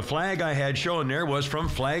 And the flag I had shown there was from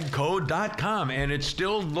flagco.com, and it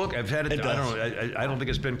still I've had it. I don't think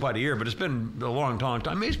it's been quite a year, but it's been a long time.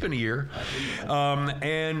 Maybe it's been a year,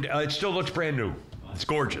 and it still looks brand new. It's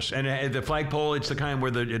gorgeous. And the flagpole, it's the kind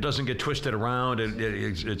where it doesn't get twisted around.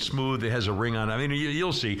 It's smooth. It has a ring on it. I mean,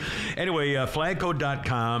 you'll see. Anyway,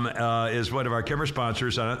 flagco.com is one of our camera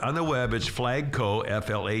sponsors. On the web, it's flagco,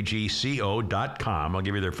 flagco.com. I'll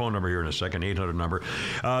give you their phone number here in a second, 800 number.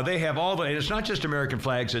 They have and it's not just American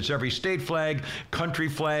flags. It's every state flag, country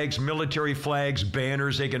flags, military flags,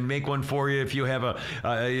 banners. They can make one for you if you have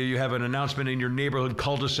an announcement in your neighborhood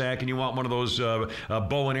cul-de-sac and you want one of those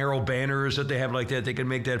bow and arrow banners that they have like that. that, they can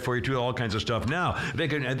make that for you too. All kinds of stuff. Now they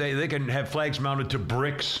can have flags mounted to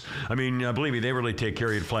bricks. I mean, believe me, they really take care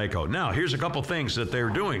of you at Flagco. Now here's a couple things that they're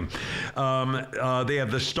doing. They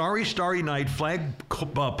have the Starry Night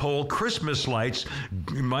flagpole Christmas lights.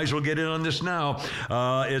 You might as well get in on this now.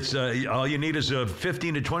 It's all you need is a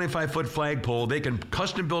 15 to 25 foot flagpole. They can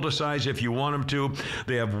custom build a size if you want them to.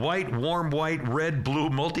 They have white, warm white, red, blue,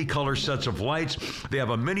 multicolor sets of lights. They have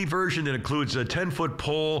a mini version that includes a 10-foot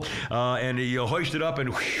pole, and you hoist it up,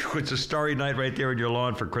 and whew, it's a starry night right there in your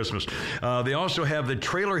lawn for Christmas. They also have the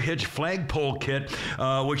trailer hitch flagpole kit,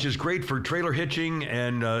 which is great for trailer hitching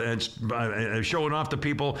and showing off to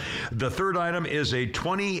people. The third item is a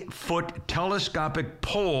 20-foot telescopic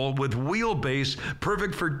pole with wheelbase,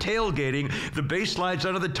 perfect for tailgating. The base slides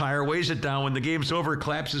under the tire, weighs it down. When the game's over, it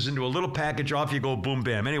collapses into a little package. Off you go, boom,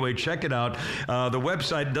 bam. Anyway, check it out. The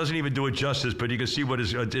website doesn't even do it justice, but you can see what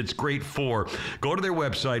it's great for. Go to their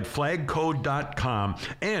website, flagco.com,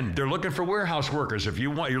 and they're looking for warehouse workers. If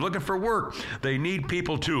you're looking for work, they need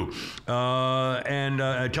people too. And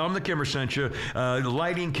tell them the Kimmer sent you. The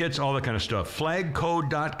lighting kits, all that kind of stuff.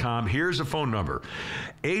 Flagco.com. Here's a phone number: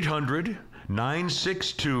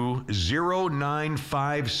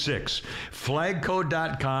 800-962-0956.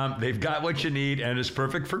 Flagco.com. They've got what you need, and it's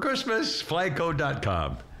perfect for Christmas.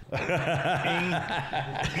 Flagco.com.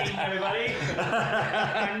 Everybody.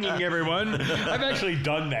 Everyone. I've actually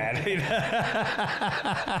done that.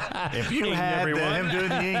 If you had him doing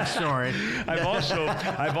the ink story. I've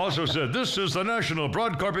also said, this is the National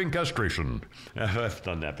Broadcarping Castration. I've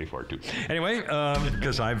done that before, too. Anyway,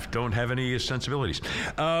 because I don't have any sensibilities.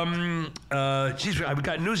 I've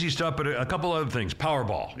got newsy stuff, but a couple other things.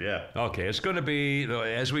 Powerball. Yeah. Okay, it's going to be,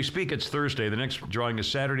 as we speak, it's Thursday. The next drawing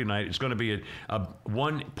is Saturday night. It's going to be a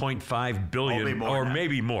 1.5 billion, or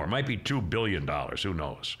maybe more. Might be $2 billion. Who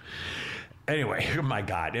knows? Anyway, oh my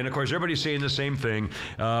God. And of course, everybody's saying the same thing.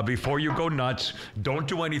 Before you go nuts, don't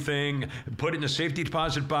do anything. Put it in the safety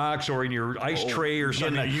deposit box or in your ice tray or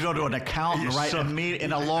something. You go to an accountant, right?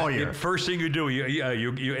 And a lawyer. First thing you do,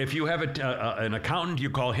 if you have an accountant, you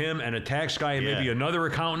call him, and a tax guy, and maybe another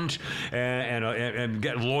accountant, and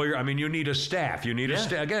get a lawyer. I mean, you need a staff. You need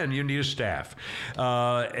you need a staff.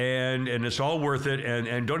 And it's all worth it.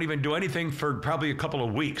 And don't even do anything for probably a couple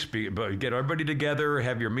of weeks. But get everybody together,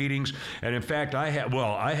 have your meetings. And in fact, I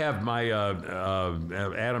have my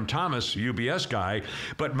Adam Thomas, UBS guy,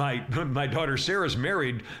 but my daughter Sarah's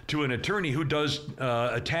married to an attorney who does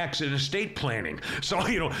tax and estate planning. So,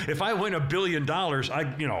 if I win $1 billion,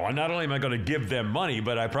 not only am I going to give them money,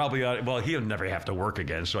 but I probably he'll never have to work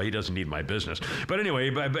again, so he doesn't need my business. But anyway,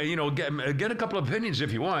 get a couple of opinions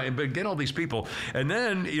if you want, but get all these people, and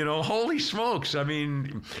then holy smokes! I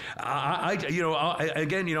mean, I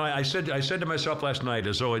said to myself last night,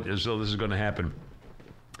 as though this is going to happen.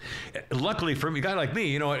 Luckily for me, a guy like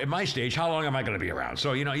me, at my stage, how long am I going to be around?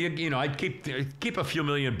 So, I'd keep a few $1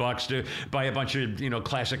 million to buy a bunch of,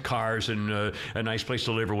 classic cars and a nice place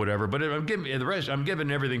to live or whatever. But I'm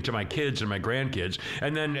giving everything to my kids and my grandkids.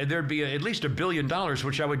 And then there'd be at least $1 billion,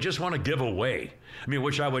 which I would just want to give away. I mean,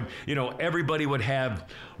 which I would, everybody would have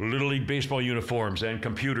Little League baseball uniforms and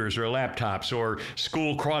computers or laptops or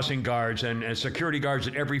school crossing guards and security guards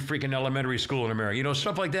at every freaking elementary school in America,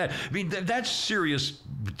 stuff like that. I mean, that's serious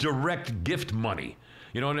direct gift money.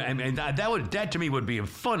 And that to me would be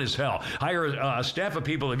fun as hell. Hire a staff of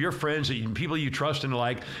people, of your friends, people you trust and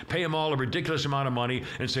like, pay them all a ridiculous amount of money,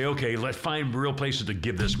 and say, okay, let's find real places to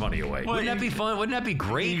give this money away. Wouldn't that be fun? Wouldn't that be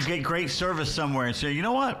great? You get great service somewhere and say, you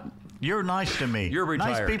know what? You're nice to me. You're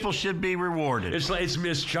retired. Nice people should be rewarded. It's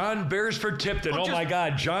Miss John Beresford Tipton. Oh my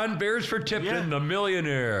God, John Beresford Tipton, the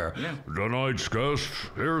millionaire. Yeah. Tonight's guest,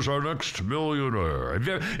 here's our next millionaire.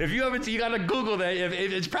 If you haven't, you got to Google that.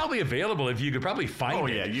 It's probably available. If you could probably find it. Oh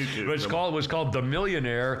yeah, YouTube. But it was called The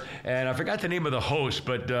Millionaire, and I forgot the name of the host,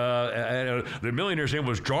 but the millionaire's name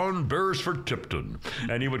was John Beresford Tipton,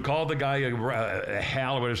 and he would call the guy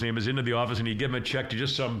Hal, or what his name is, into the office, and he'd give him a check to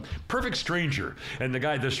just some perfect stranger. And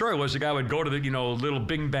the story was, the guy would go to the little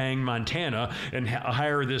Bing Bang, Montana, and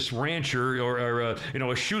hire this rancher or a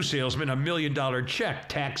shoe salesman, $1 million check,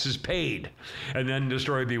 taxes paid, and then the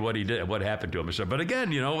story would be what he did, what happened to him. But again,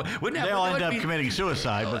 wouldn't that, they all end up committing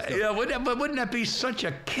suicide? But wouldn't that be such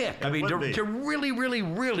a kick? I mean, to really, really,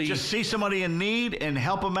 really just see somebody in need and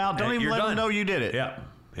help them out. Don't even let them know you did it. Yeah.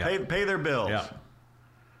 Pay their bills. Yeah.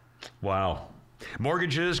 Wow.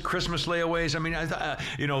 Mortgages, Christmas layaways. I mean,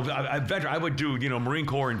 I would do, Marine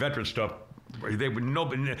Corps and veteran stuff. They would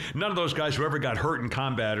none of those guys who ever got hurt in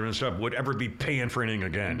combat and stuff would ever be paying for anything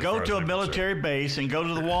again. Go to a military base and go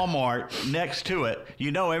to the Walmart next to it.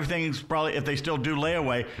 Everything's probably, if they still do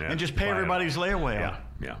layaway, and just pay everybody's layaway.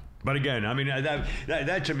 Yeah. But again, I mean,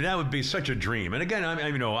 that to me, that would be such a dream. And again,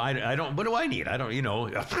 I don't. What do I need? I don't.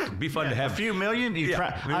 It'd be fun to have a few million.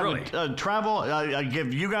 I would travel. I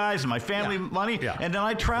give you guys and my family money, and then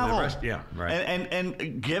I travel. The rest, right.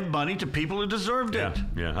 And give money to people who deserved it.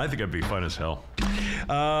 Yeah, I think it'd be fun as hell.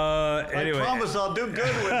 Anyway, I promise I'll do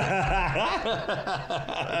good with it.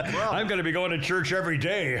 I'm going to be going to church every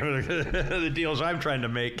day. The deals I'm trying to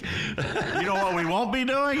make. You know what we won't be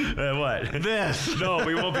doing? What? This. No,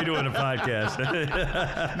 we won't be doing a podcast.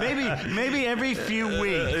 maybe every few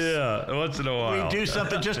weeks. Once in a while. We do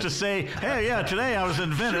something just to say, hey, today I was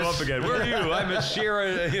in Venice. Show up again. Where are you? I'm at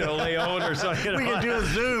Sierra, Leone or something. We can do a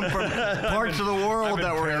Zoom from parts of the world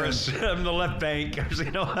that we're Paris. I'm the left bank.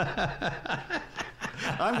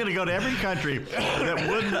 I'm going to go to every country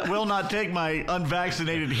that will not take my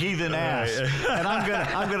unvaccinated heathen ass, and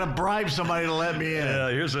I'm going to bribe somebody to let me in. Yeah,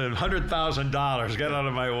 here's $100,000. Get out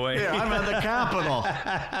of my way. Yeah, I'm at the Capitol.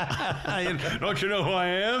 Don't you know who I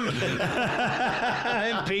am?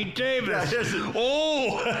 I'm Pete Davis. You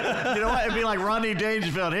know what? It'd be like Rodney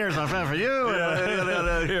Dangerfield. Here's my friend for you.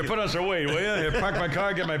 Here, put us away, will you? Here, park my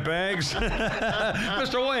car, get my bags.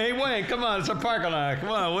 Mr. Wayne, come on, it's a parking lot. Come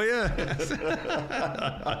on, will you?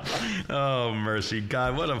 Oh, mercy,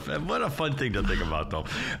 God! What a fun thing to think about, though.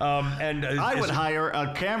 And I would hire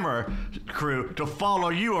a camera crew to follow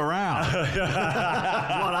you around.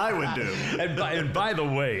 That's what I would do. And by the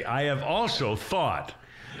way, I have also thought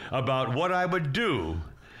about what I would do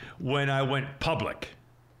when I went public.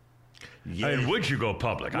 Yeah. I mean, would you go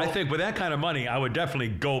public? Well, I think with that kind of money, I would definitely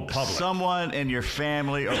go public. Someone in your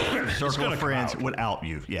family or circle of friends would out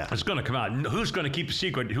you. Yeah, it's going to come out. Who's going to keep a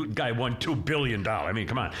secret? Guy won $2 billion. I mean,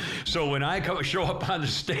 come on. So when I show up on the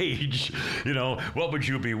stage, what would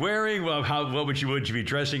you be wearing? Well, what would you be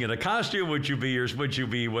dressing in a costume? Would you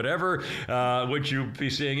be whatever? Would you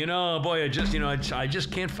be saying, boy, I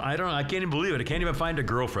just can't. I don't know. I can't even believe it. I can't even find a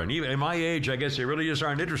girlfriend. Even at my age, I guess they really just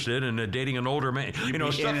aren't interested in dating an older man.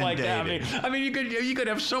 Stuff like that. I mean, you could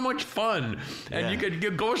have so much fun, and you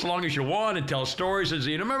could go as long as you want and tell stories. And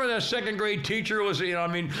remember that second grade teacher who was, you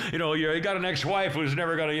got an ex-wife who's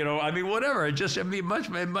never gonna, whatever.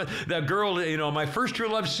 That girl, my first true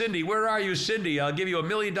love, Cindy. Where are you, Cindy? I'll give you $1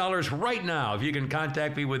 million right now if you can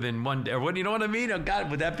contact me within one day. You know what I mean? Oh,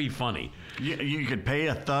 God, would that be funny? You could pay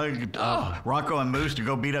a thug, Rocco and Moose, to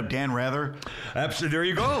go beat up Dan Rather. Absolutely. There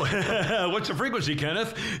you go. What's the frequency,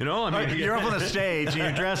 Kenneth? You're up on the stage and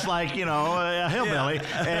you're dressed like, a hillbilly,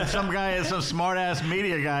 and some smart-ass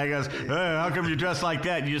media guy goes, hey, how come you dress like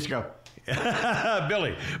that? And you just go,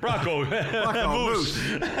 Billy, Rocco, Moose.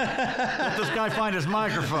 Let this guy find his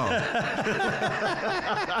microphone.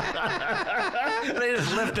 They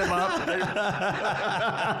just lift him up.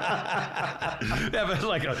 Have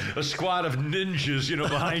like a squad of ninjas,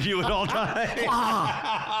 behind you at all times.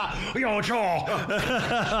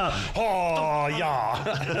 Oh, yeah.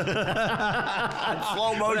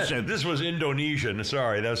 Slow motion. This was Indonesian.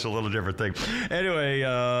 Sorry, that's a little different thing. Anyway,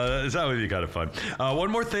 that would be kind of fun.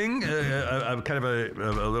 One more thing. Kind of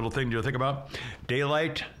a little thing to think about.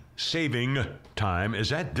 Daylight saving time. Is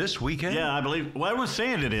that this weekend? Yeah, I believe. Well, everyone's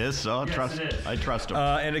saying it is, so I trust them.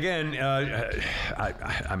 And again,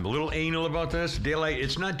 I'm a little anal about this.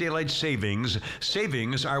 It's not daylight savings.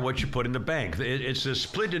 Savings are what you put in the bank. It's a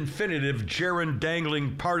split infinitive, gerund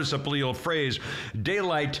dangling participial phrase.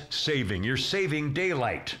 Daylight saving. You're saving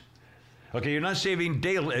daylight. Okay, you're not saving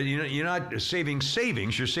daylight. You're not saving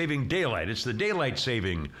savings. You're saving daylight. It's the daylight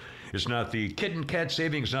saving. It's not the kitten cat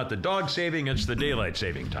saving. It's not the dog saving. It's the daylight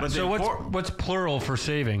saving time. But so what's plural for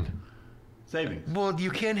saving? Saving. Well, you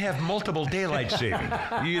can't have multiple daylight saving.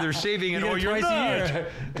 You're either saving it or you're not.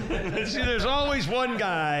 See, there's always one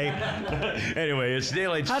guy. Anyway, it's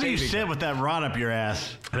daylight saving. How do you sit with that rod up your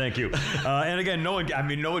ass? Thank you. And again, no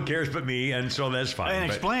one cares but me, and so that's fine. And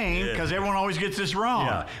explain, because everyone always gets this wrong.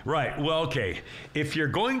 Yeah, right. Well, okay. If you're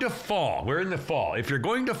going to fall, we're in the fall. If you're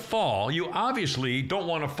going to fall, you obviously don't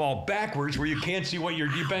want to fall backwards where you can't see what you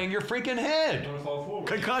bang your freaking head. You want to fall forward.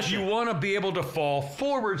 Concussion. You want to be able to fall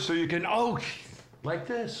forward so you can, like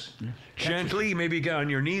this. Gently, maybe get on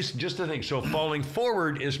your knees, just to think. So falling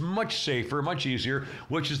forward is much safer, much easier,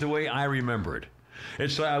 which is the way I remember it.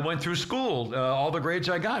 I went through school. All the grades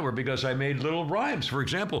I got were because I made little rhymes. For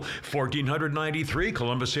example, 1493,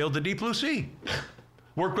 Columbus sailed the deep blue sea.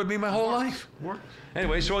 Worked with me my whole life.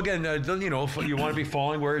 Anyway, so again, you want to be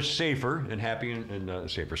falling where it's safer and happy and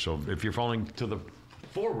safer. So if you're falling to the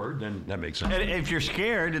forward, then that makes sense. And if you're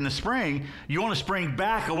scared in the spring, you want to spring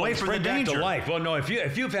back away from the danger. Back to life. Well, no, if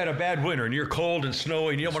you've had a bad winter and you're cold and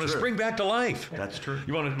snowy and you want to spring back to life. That's true.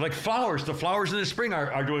 You want to, like flowers. The flowers in the spring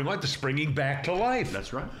are doing what? The springing back to life.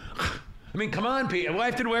 That's right. I mean, come on, Pete. Do I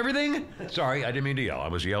have to do everything? Sorry, I didn't mean to yell. I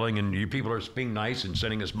was yelling, and you people are being nice and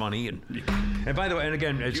sending us money. And by the way, and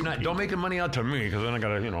again, it's not. Don't make the money out to me because then I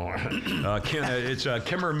gotta, it's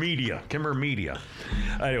Kimmer Media. Kimmer Media.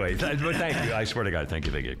 Anyway, but thank you. I swear to God, thank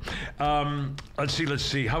you. Let's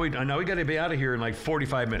see. How now we got to be out of here in like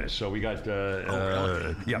 45 minutes. So we got.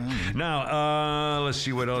 Really? Yeah. Now let's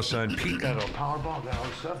see what else on Pete got a Powerball, got all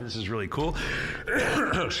this stuff. This is really cool.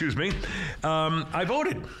 Excuse me. I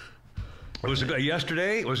voted. Was it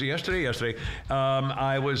yesterday? Was it yesterday? Yesterday.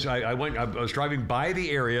 I was driving by the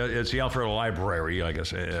area. It's the Alfredo Library, I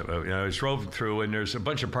guess. I drove through, and there's a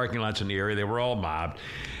bunch of parking lots in the area. They were all mobbed,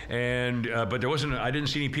 and but there wasn't. I didn't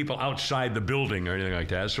see any people outside the building or anything like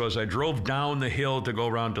that. So as I drove down the hill to go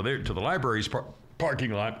around to the library's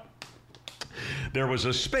parking lot, there was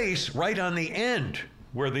a space right on the end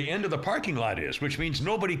where the end of the parking lot is, which means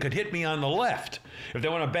nobody could hit me on the left. If they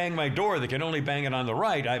want to bang my door, they can only bang it on the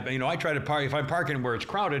right. I try to park, if I'm parking where it's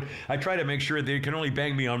crowded, I try to make sure they can only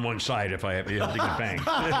bang me on one side if I have to get banged.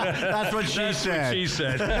 That's what she said. What she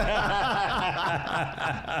said.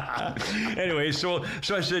 Anyway, so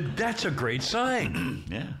I said, that's a great sign.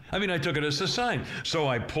 Yeah. I mean, I took it as a sign. So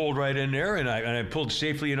I pulled right in there, and I pulled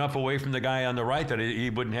safely enough away from the guy on the right that he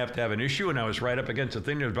wouldn't have to have an issue, and I was right up against the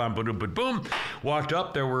thing. There was boom, boom, boom, boom. Walked up.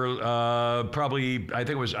 There were probably, I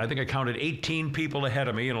think I counted 18 people ahead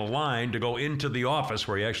of me in a line to go into the office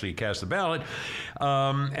where you actually cast the ballot.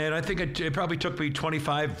 And I think it probably took me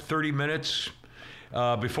 25, 30 minutes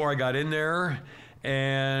before I got in there.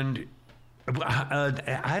 And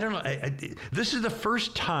I don't know. This is the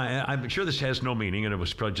first time, I'm sure this has no meaning, and it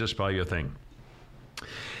was probably a thing.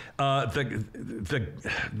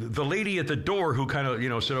 The lady at the door who kind of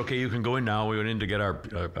said, okay, you can go in now. We went in to get our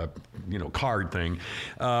card thing.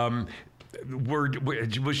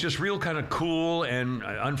 Was just real kind of cool and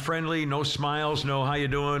unfriendly, no smiles, no how you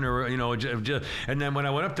doing, or just, and then when I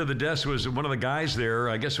went up to the desk was one of the guys there.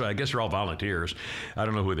 I guess they're all volunteers. I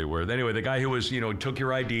don't know who they were. Anyway, the guy who was took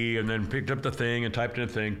your ID and then picked up the thing and typed in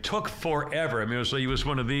the thing took forever. I mean, he was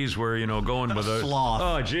one of these where going with a sloth.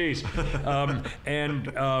 Oh, geez, and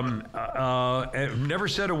never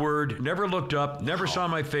said a word, never looked up, never saw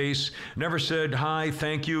my face, never said hi,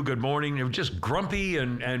 thank you, good morning. It was just grumpy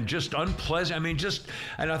and just unpleasant. I mean,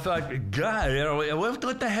 and I thought, God,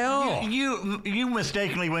 what the hell? You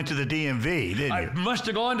mistakenly went to the DMV, didn't you? I must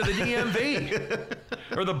have gone to the DMV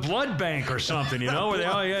or the blood bank or something, where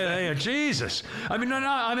they, Jesus. I mean,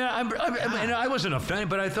 I wasn't offended,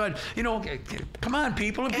 but I thought, come on,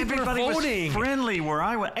 people. Everybody are voting. Was friendly where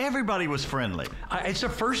I went. Everybody was friendly. It's the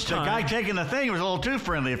first time. The guy taking the thing was a little too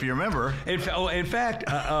friendly, if you remember. In fact,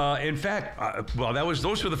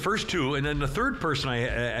 those were the first two, and then the third person I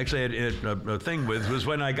actually had a thing with was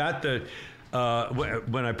when I got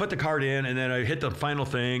when I put the card in, and then I hit the final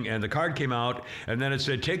thing, and the card came out, and then it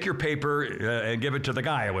said, take your paper and give it to the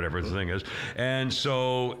guy, or whatever the thing is. And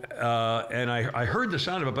so, and I heard the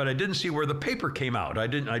sound of it, but I didn't see where the paper came out. I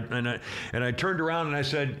didn't. And I turned around and I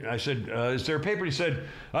said, is there a paper? He said,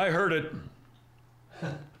 I heard it.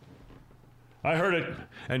 I heard it.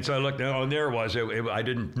 And so I looked down, and there it was. I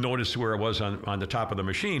didn't notice where it was on the top of the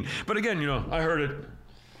machine. But again, I heard it.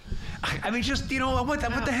 I mean, just what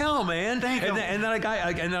the hell, man? And then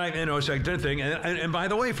I so I did a thing. And by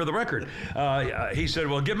the way, for the record, he said,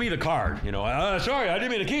 "Well, give me the card." Sorry, I didn't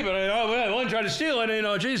mean to keep it. One tried to steal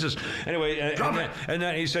it. Jesus. Anyway, and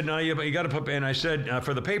then he said, "No, you got to put." And I said,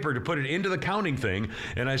 for the paper to put it into the counting thing.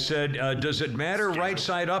 And I said, "Does it matter right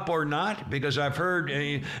side up or not?" Because I've heard.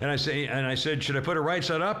 And I said, "Should I put it right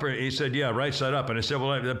side up?" Or he said, "Yeah, right side up." And I said,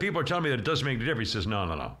 "Well, the people are telling me that it doesn't make a difference." He says,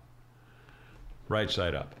 "No. Right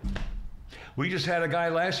side up." We just had a guy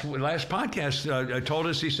last podcast told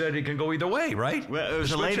us, he said he can go either way, right? Well, it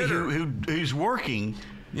was a lady who's working.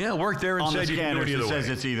 Yeah, worked there and said you can do it either way. Says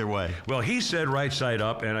it's either way. Well, he said right side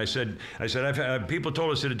up, and I said people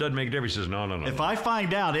told us that it doesn't make a difference. He says no. If I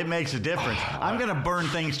find out it makes a difference, I'm going to burn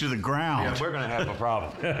things to the ground. Yeah, we're going to have a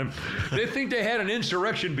problem. They think they had an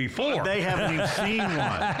insurrection before. They haven't even seen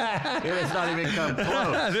one. It's not even come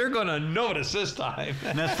close. They're going to notice this time.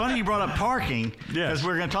 And it's funny you brought up parking, because we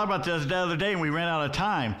were going to talk about this the other day, and we ran out of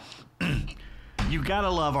time. You gotta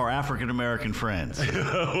love our African-American friends.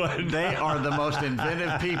 They are the most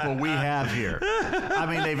inventive people we have here. I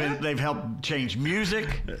mean, they've helped change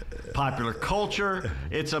music, popular culture.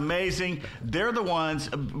 It's amazing. They're the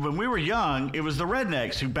ones, when we were young, it was the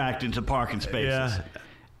rednecks who backed into parking spaces. Yeah.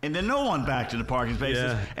 And then no one backed into parking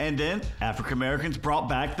spaces. Yeah. And then African Americans brought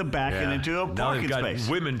back the backing into a now parking they've got space.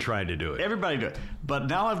 women trying to do it. Everybody do it. But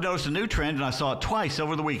now I've noticed a new trend, and I saw it twice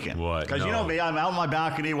over the weekend. What? Because you know me, I'm out on my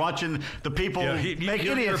balcony watching the people make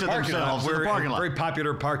idiots of themselves in the parking lot. Very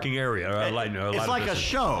popular parking area. It's like a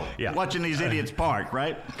show, watching these idiots park,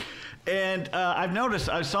 right? And I've noticed,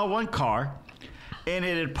 I saw one car, and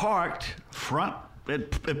it had parked front.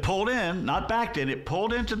 It pulled in, not backed in. It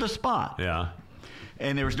pulled into the spot. Yeah.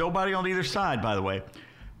 And there was nobody on either side, by the way.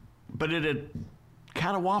 But it had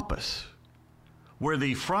catawampus, where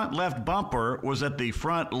the front left bumper was at the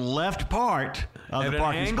front left part of the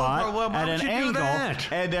parking spot at an angle,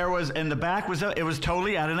 and the back was it was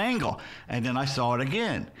totally at an angle. And then I saw it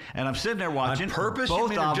again, and I'm sitting there watching. On purpose,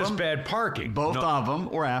 both of just them, bad parking. Both of them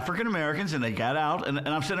were African Americans, and they got out, and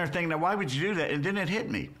I'm sitting there thinking, now why would you do that? And then it hit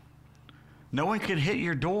me. No one can hit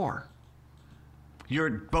your door.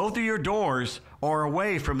 Both of your doors are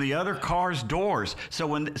away from the other car's doors. So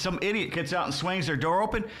when some idiot gets out and swings their door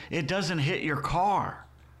open, it doesn't hit your car.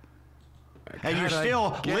 And you're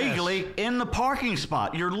still legally in the parking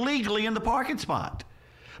spot. You're legally in the parking spot.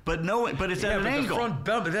 But it's at an angle. The front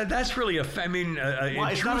bumper, that's really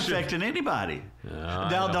it's not affecting anybody.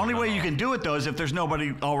 Now, the only way you can do it, though, is if there's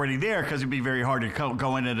nobody already there, because it'd be very hard to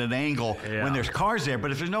go in at an angle when there's cars there.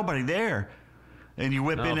 But if there's nobody there, and you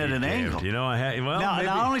whip in at an angle. You know, now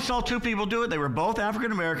I only saw two people do it. They were both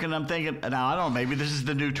African American. I'm thinking, now I don't know, maybe this is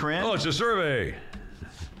the new trend. Oh, it's a survey.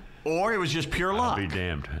 Or it was just pure luck. I'll be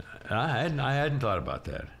damned. I hadn't thought about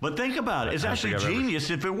that. But think about it. It's actually genius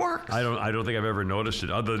if it works. I don't think I've ever noticed it.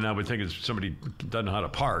 Other than I would think it's somebody doesn't know how to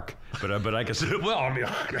park. But I can say, well, I mean,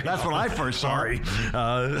 that's what I first saw. Sorry.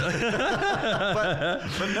 But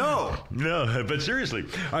no. No, but seriously.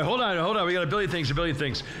 All right, hold on. We got a billion things. And we're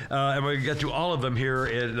going to get to all of them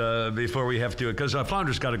here before we have to, because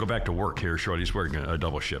Flounder's got to go back to work here shortly. He's working a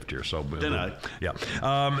double shift here. So,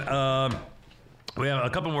 yeah. We have a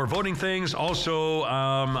couple more voting things. Also,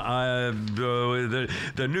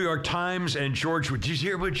 the New York Times and George. Did you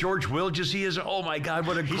hear what George Will? Did you see his? Oh my God,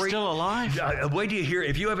 what a great! He's still alive. Wait till you hear.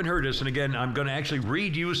 If you haven't heard this, and again, I'm going to actually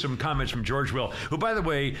read you some comments from George Will, who, by the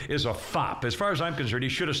way, is a fop. As far as I'm concerned, he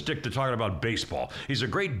should have stuck to talking about baseball. He's a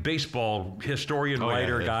great baseball historian,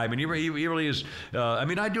 writer, guy. I mean, he really is. I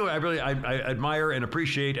really admire and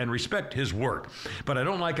appreciate and respect his work, but I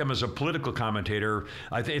don't like him as a political commentator.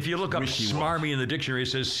 If you look up smarmy in the dictionary, it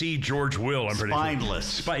says "see George Will." I'm pretty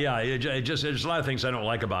spineless. There's a lot of things I don't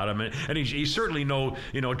like about him, and he's certainly no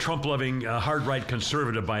Trump-loving hard right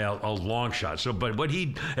conservative by a long shot. So, but what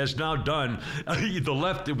he has now done, the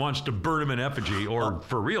left wants to burn him in effigy, or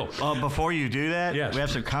for real. Before you do that, yes. We have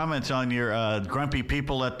some comments on your grumpy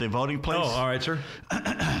people at the voting place. Oh, all right, sir.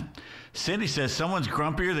 Cindy says someone's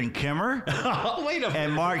grumpier than Kimmer. Wait a minute.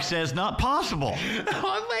 And Mark says not possible.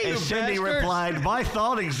 And Cindy replied, my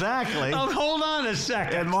thought exactly. Oh, hold on a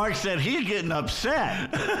second. And Mark said he's getting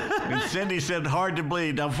upset. And Cindy said hard to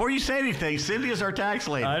believe. Now, before you say anything, Cindy is our tax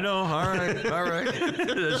lady. I know. All right.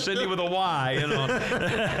 Cindy with a Y, you know.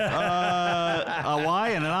 A Y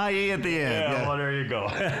and an IE at the end. Yeah. Well, there you go.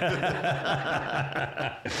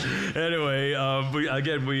 Anyway,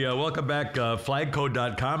 we welcome back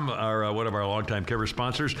flagcode.com, one of our longtime Kiver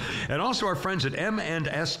sponsors, and also our friends at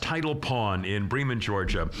M&S Title Pawn in Bremen,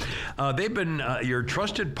 Georgia. They've been your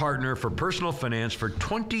trusted partner for personal finance for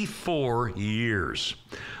 24 years.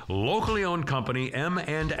 Locally owned company,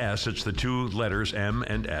 M&S, it's the two letters,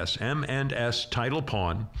 M&S Title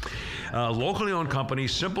Pawn. Locally owned company,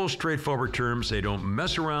 simple, straightforward terms. They don't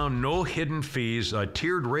mess around, no hidden fees, a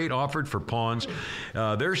tiered rate offered for pawns.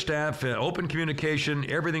 Their staff, open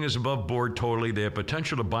communication, everything is above board totally. They have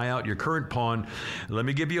potential to buy out your current pawn. Let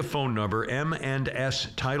me give you a phone number, M&S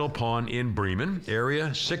Title Pawn in Bremen,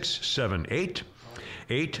 area 678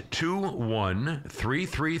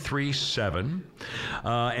 821-3337.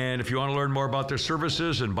 And if you want to learn more about their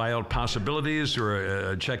services and buyout possibilities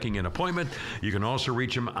or checking an appointment, you can also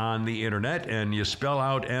reach them on the internet, and you spell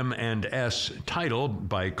out M&S Title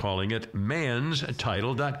by calling it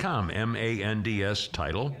manstitle.com, M-A-N-D-S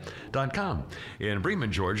Title.com. In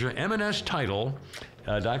Bremen, Georgia, M&S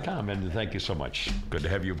Title.com. And thank you so much. Good to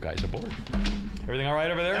have you guys aboard. Everything all right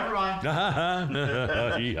over there? Never mind.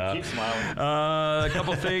 Yeah. Keep smiling. A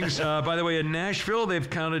couple things. By the way, in Nashville, they've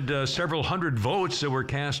counted several hundred votes that were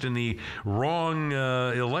cast in the wrong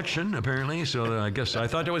election, apparently. So I guess I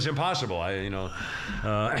thought that was impossible.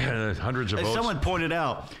 Hundreds of votes. Someone pointed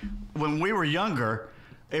out, when we were younger,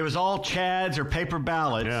 it was all Chads or paper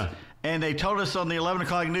ballots. Yeah. And they told us on the 11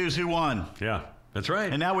 o'clock news who won. Yeah. That's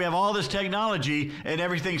right. And now we have all this technology, and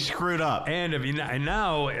everything's screwed up. And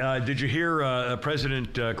now, did you hear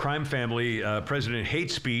President Crime Family, President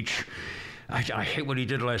Hate Speech? I hate what he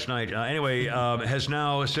did last night. Anyway, has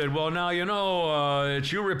now said, well, now,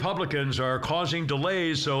 it's you Republicans are causing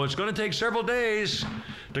delays, so it's going to take several days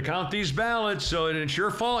to count these ballots. So it's your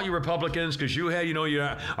fault, you Republicans, because you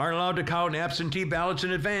aren't allowed to count absentee ballots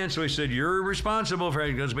in advance. So he said, you're responsible for it.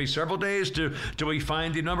 It's going to be several days till we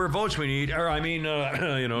find the number of votes we need,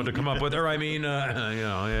 to come up with, here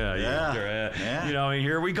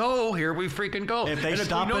we go. Here we freaking go. If they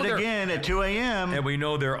stop it again at 2 a.m. And we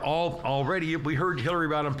know they're already, we heard Hillary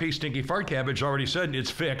Rodham P. Stinky Fart Cabbage already said it's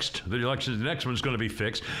fixed. The next one's going to be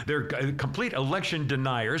fixed. They're complete election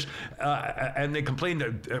deniers, and they complain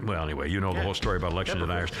that, well, anyway, you know the whole story about election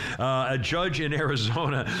deniers. A judge in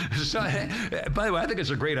Arizona, by the way, I think it's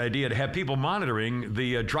a great idea to have people monitoring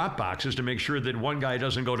the drop boxes to make sure that one guy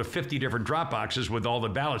doesn't go to 50 different drop boxes with all the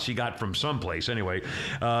ballots he got from someplace. Anyway,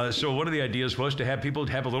 so one of the ideas was to have people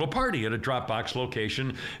have a little party at a drop box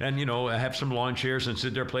location and, have some lawn chairs and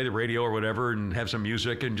sit there, play the radio or whatever, and have some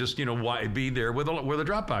music and just, be there where the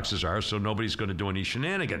drop boxes are, so nobody's going to do any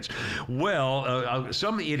shenanigans. Well,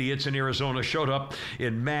 some idiots in Arizona showed up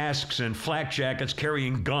in masks and flak jackets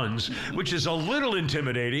carrying guns, which is a little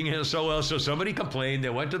intimidating. And so somebody complained. They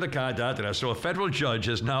went to the COD. So a federal judge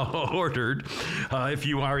has now ordered, if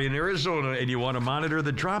you are in Arizona and you want to monitor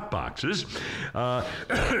the drop boxes,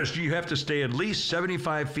 you have to stay at least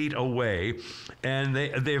 75 feet away. And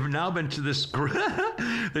they've now been to this.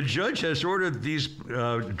 The judge has ordered these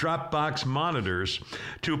drop box monitors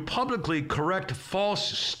to publicly correct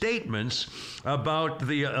false statements about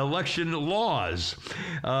the election laws.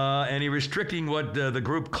 And he's restricting what the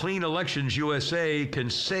group Clean Elections USA can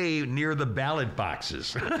say near the ballot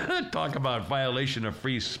boxes. Talk about violation of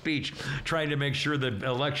free speech, trying to make sure the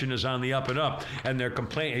election is on the up and up. And they're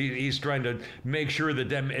complaining. He's trying to make sure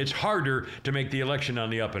that it's harder to make the election on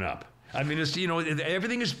the up and up. I mean, it's,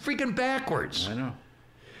 everything is freaking backwards. I know.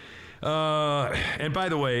 And by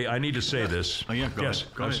the way, I need to say this. Oh, yeah, go ahead.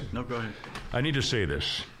 Go ahead. No, go ahead. I need to say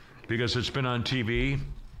this because it's been on TV.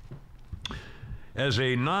 As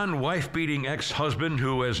a non-wife-beating ex-husband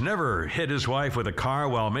who has never hit his wife with a car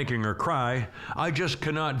while making her cry, I just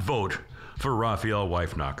cannot vote for Raphael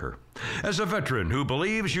Weifnacher. As a veteran who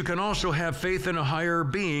believes you can also have faith in a higher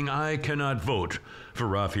being, I cannot vote for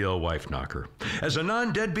Raphael Weifnacher. As a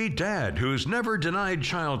non-deadbeat dad who's never denied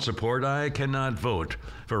child support, I cannot vote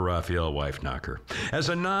for Raphael Weifnacher. As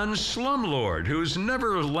a non-slumlord who's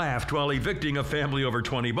never laughed while evicting a family over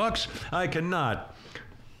 $20, I cannot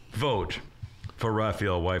vote for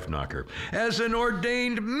Raphael Weifnacher. As an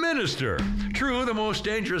ordained minister, true, the most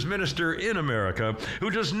dangerous minister in America, who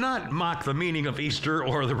does not mock the meaning of Easter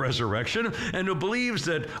or the resurrection, and who believes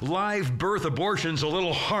that live birth abortion's a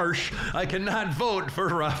little harsh, I cannot vote for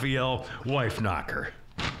Raphael Weifnacher.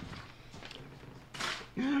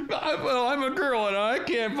 Well, I'm a girl and I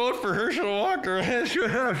can't vote for Herschel Walker.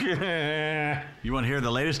 You want to hear the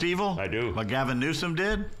latest evil? I do. What Gavin Newsom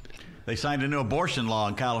did? They signed a new abortion law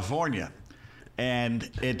in California. And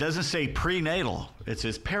it doesn't say prenatal, it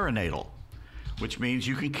says perinatal, which means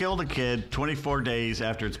you can kill the kid 24 days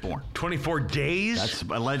after it's born. 24 days? That's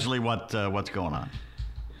allegedly what's going on.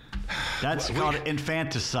 That's called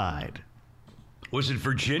infanticide. Was it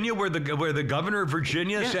Virginia where the governor of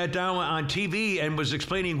Virginia sat down on TV and was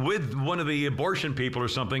explaining with one of the abortion people or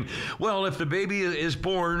something, well, if the baby is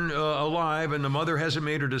born alive and the mother hasn't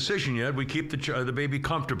made her decision yet, we keep the baby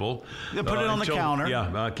comfortable. They put it on the counter.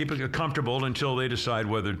 Yeah, keep it comfortable until they decide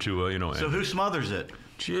whether to, So who smothers it?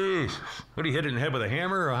 Jeez. What, do you hit it in the head with a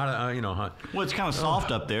hammer or how, how? Well, it's kind of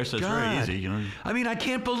soft up there, so it's very easy, I mean, I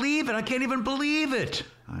can't believe it. I can't even believe it.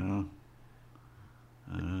 I know.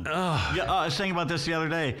 I was thinking about this the other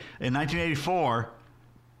day. In 1984,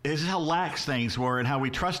 this is how lax things were and how we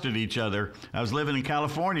trusted each other. I was living in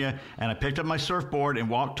California, and I picked up my surfboard and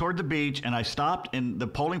walked toward the beach, and I stopped, and the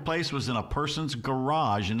polling place was in a person's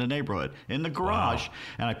garage in the neighborhood. In the garage. Wow.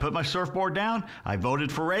 And I put my surfboard down. I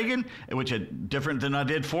voted for Reagan, which is different than I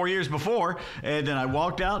did 4 years before. And then I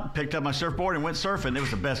walked out, picked up my surfboard, and went surfing. It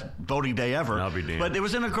was the best voting day ever. I'll be damned. But it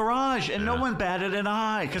was in a garage, and no one batted an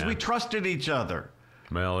eye because we trusted each other.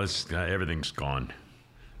 Well, everything's gone.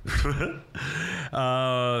 Everything.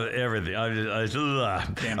 By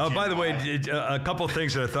the way, a couple of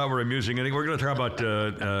things that I thought were amusing. I think we're going to talk about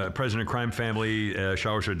President Crime Family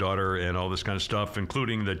showers her daughter and all this kind of stuff,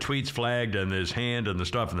 including the tweets flagged and his hand and the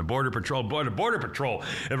stuff, and the Border Patrol,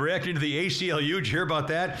 and reacting to the ACLU. Did you hear about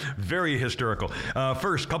that? Very hysterical.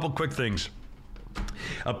 First, couple quick things.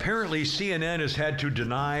 Apparently, CNN has had to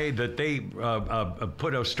deny that they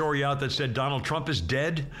put a story out that said Donald Trump is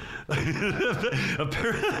dead.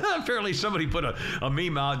 Apparently, somebody put a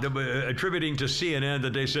meme out attributing to CNN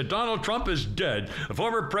that they said Donald Trump is dead. The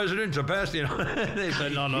former president of past, They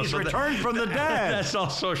said no. He's returned from the dead. That's all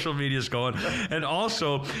social media's going. And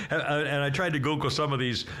also, and I tried to Google some of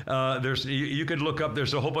these. You could look up.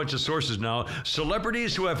 There's a whole bunch of sources now.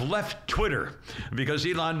 Celebrities who have left Twitter because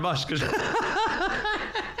Elon Musk is.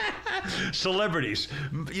 Celebrities,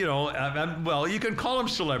 well, you can call them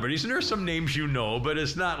celebrities, and there's some names but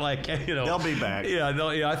it's not like, They'll be back. Yeah,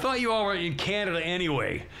 I thought you all were in Canada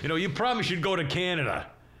anyway. You probably should go to Canada.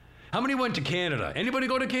 How many went to Canada? Anybody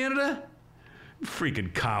go to Canada?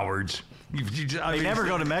 Freaking cowards. They never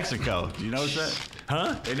go to Mexico. Do you notice that?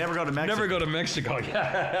 Huh? They never go to Mexico. Never go to Mexico.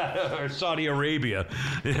 Yeah. Or Saudi Arabia.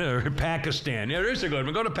 Or Pakistan. Yeah, there's a good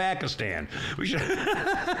one. Go to Pakistan. We should.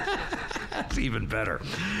 That's even better.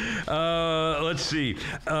 Let's see.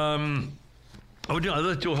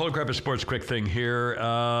 Let's do a whole crap of sports quick thing here.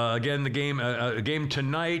 Again, the game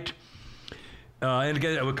tonight. And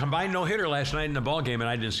again, a combined no-hitter last night in the ball game, and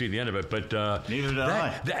I didn't see the end of it. But neither did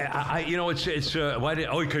I. It's why did?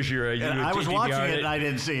 Oh, because you're. I was watching it and I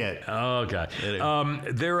didn't see it. Oh God.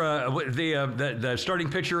 The starting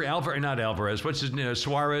pitcher not Alvarez. What's his name?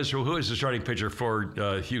 Suarez. Who is the starting pitcher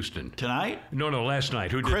for Houston tonight? No, last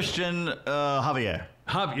night. Who did? Christian Javier.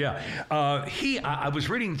 Yeah. I was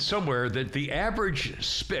reading somewhere that the average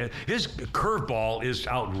his curveball is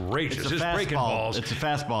outrageous. His breaking balls. It's a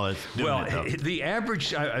fastball that's doing it, the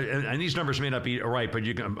average, and these numbers may not be right, but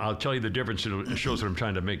I'll tell you the difference. It shows what I'm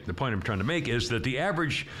trying to make. The point I'm trying to make is that the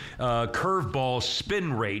average curveball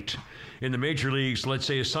spin rate in the major leagues, let's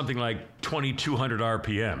say, is something like 2,200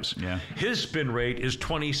 RPMs. Yeah. His spin rate is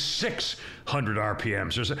 2,600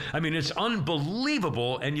 RPMs. It's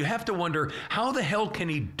unbelievable, and you have to wonder, how the hell can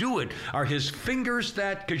he do it? Are his fingers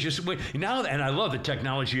that? Because now, and I love the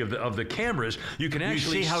technology of the cameras. You can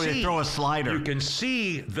actually see how they throw a slider. You can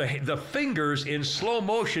see the fingers in slow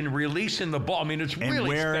motion releasing the ball. It's really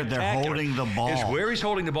where spectacular. They're holding the ball. It's where he's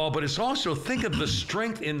holding the ball, but it's also, think of the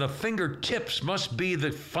strength in the fingertips must be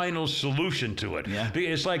the final solution to it. Yeah.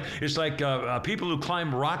 It's like people who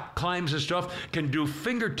climb rock climbs and stuff can do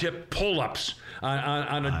fingertip pull-ups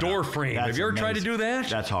on a door frame. That's Have you ever tried to amazing. do that?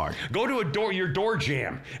 That's hard. Go to your door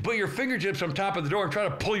jamb, put your fingertips on top of the door and try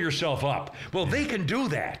to pull yourself up. Well, they can do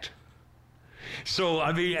that. So,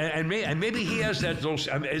 and maybe he has that.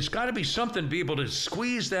 It's got to be something to be able to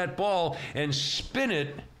squeeze that ball and spin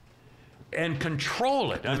it and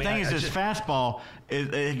control it. The thing is, his fastball,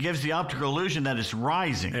 it gives the optical illusion that it's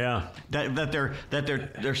rising. Yeah. That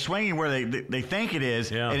they're swinging where they think it is,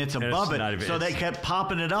 Yeah. and it's above it. So they kept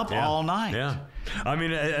popping it up all night. Yeah. I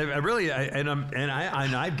didn't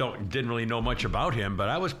really know much about him, but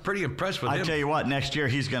I was pretty impressed with him. I tell you what, next year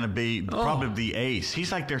he's going to be probably the ace.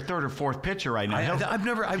 He's like their third or fourth pitcher right now.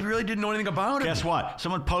 I really didn't know anything about him. Guess what?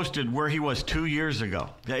 Someone posted where he was 2 years ago.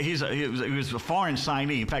 He was a foreign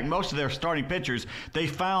signee. In fact, most of their starting pitchers they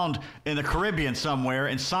found in the Caribbean somewhere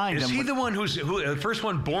and signed him. Is he the one who the first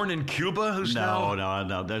one born in Cuba?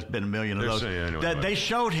 No. There's been a million of those. They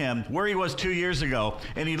showed him where he was 2 years ago,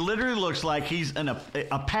 and he literally looks like he's in a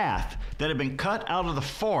path that had been cut out of the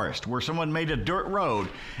forest where someone made a dirt road,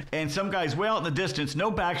 and some guy's way out in the distance, no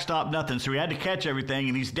backstop, nothing, so he had to catch everything,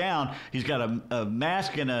 and he's down. He's got a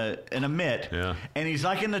mask and a mitt, and he's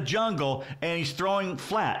like in the jungle, and he's throwing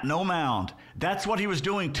flat, no mound. That's what he was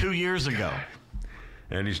doing 2 years ago.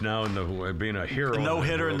 And he's now being a hero. A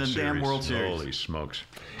no-hitter in the damn World Series. Holy smokes.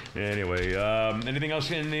 Anyway, anything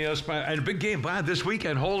else in the and a big game this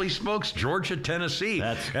weekend? Holy smokes, Georgia, Tennessee.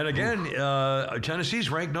 And again, Tennessee's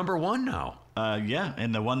ranked number 1 now. Yeah,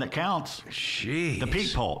 and the one that counts. Jeez. The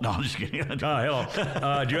peak poll. No, I'm just kidding.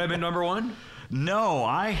 Hello. Do you have it number 1? No,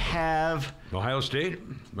 I have Ohio State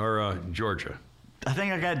or Georgia. I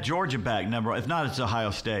think I got Georgia back number. If not, it's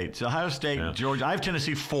Ohio State. It's Ohio State, Georgia. I have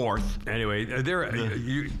Tennessee 4th. Anyway,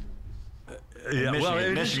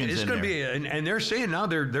 Michigan's going to be, and they're saying now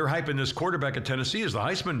they're hyping this quarterback at Tennessee as the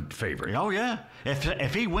Heisman favorite. Oh yeah,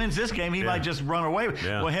 if he wins this game, he might just run away.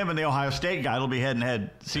 Well, him and the Ohio State guy will be head and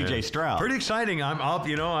head. C.J. Stroud. Pretty exciting.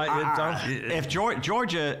 If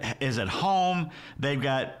Georgia is at home, they've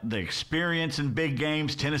got the experience in big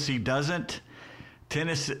games. Tennessee doesn't.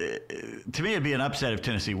 Tennessee, to me, it'd be an upset if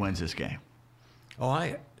Tennessee wins this game. Oh,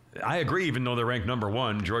 I agree. Even though they're ranked number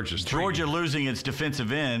 1, Georgia losing its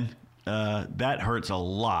defensive end. That hurts a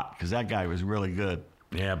lot because that guy was really good.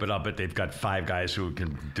 Yeah, but I'll bet they've got 5 guys who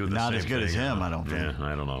can do the same thing. Not as good as him, I don't think. Yeah,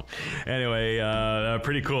 I don't know. Anyway,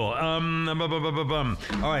 pretty cool. All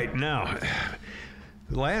right, now,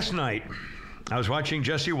 last night, I was watching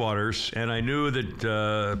Jesse Waters, and I knew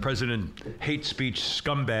that President Hate Speech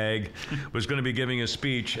Scumbag was going to be giving a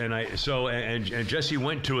speech, and Jesse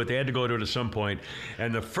went to it. They had to go to it at some point,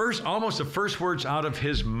 and almost the first words out of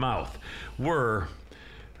his mouth were,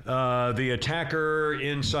 the attacker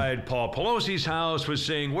inside Paul Pelosi's house was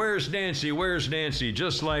saying, "Where's Nancy? Where's Nancy?"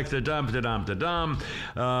 Just like the dum-da-dum-da-dum.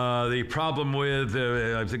 The problem with,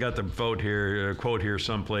 I've got the quote here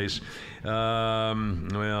someplace.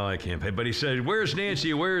 Well, I can't pay. But he said, "Where's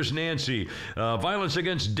Nancy? Where's Nancy? Violence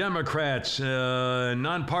against Democrats,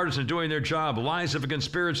 nonpartisan doing their job, lies of a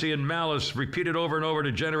conspiracy and malice repeated over and over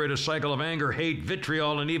to generate a cycle of anger, hate,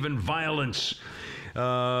 vitriol, and even violence.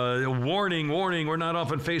 Warning, we're not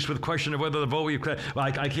often faced with the question of whether the vote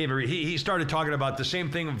I can't remember. He started talking about the same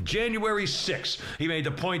thing of January 6th. He made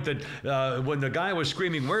the point that when the guy was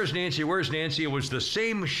screaming, "Where's Nancy? Where's Nancy?" it was the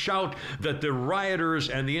same shout that the rioters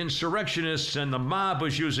and the insurrectionists and the mob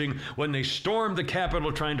was using when they stormed the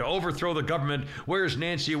Capitol trying to overthrow the government. "Where's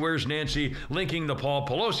Nancy? Where's Nancy?" linking the Paul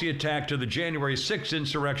Pelosi attack to the January 6th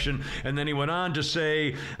insurrection. And then he went on to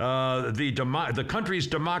say the country's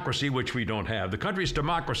democracy, which we don't have, the country's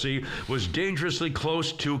democracy was dangerously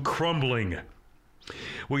close to crumbling.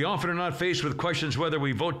 We often are not faced with questions whether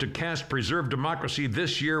we vote to cast preserved democracy.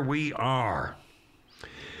 This year we are.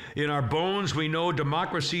 In our bones, we know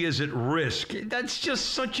democracy is at risk. That's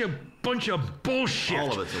just such a bunch of bullshit.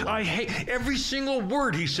 All of it's a lie. I hate every single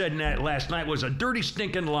word he said in that last night was a dirty,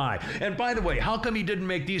 stinking lie. And by the way, how come he didn't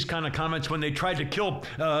make these kind of comments when they tried to kill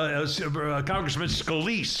Congressman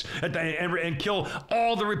Scalise and kill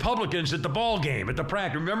all the Republicans at the ball game, at the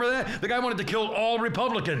practice? Remember that? The guy wanted to kill all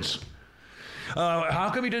Republicans. How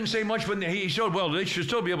come he didn't say much when he showed, well, they should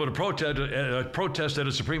still be able to protest at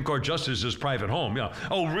a Supreme Court justice's private home? Yeah.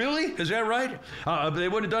 Oh, really? Is that right? They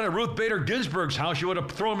wouldn't have done it at Ruth Bader Ginsburg's house. You would have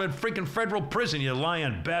thrown him in freaking federal prison, you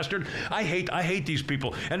lying bastard. I hate these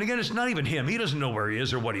people. And again, it's not even him. He doesn't know where he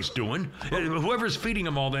is or what he's doing. Whoever's feeding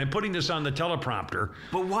him all day and putting this on the teleprompter.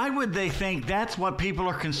 But why would they think that's what people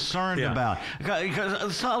are concerned about?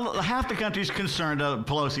 Because half the country's concerned about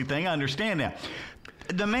the Pelosi thing. I understand that.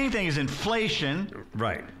 The main thing is inflation.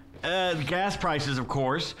 Right. Gas prices, of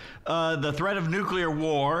course. The threat of nuclear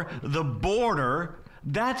war. The border.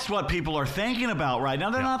 That's what people are thinking about right now.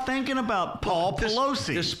 They're not thinking about Paul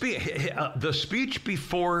Pelosi. The speech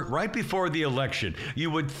right before the election, you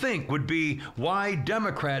would think would be why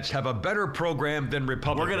Democrats have a better program than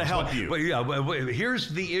Republicans. We're going to help you. But here's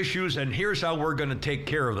the issues, and here's how we're going to take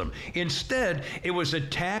care of them. Instead, it was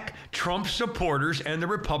attack Trump supporters and the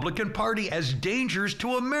Republican Party as dangers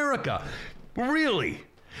to America. Really?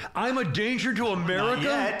 I'm a danger to America? Not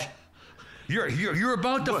yet. You're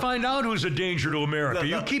about to find out who's a danger to America.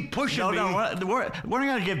 You keep pushing me. No, we're not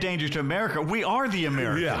going to give danger to America. We are the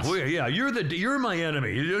Americans. Yeah. You're my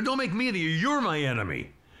enemy. Don't make me you're my enemy.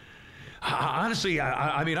 Honestly,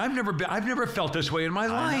 I mean, I've never felt this way in my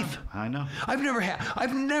life. I know. I've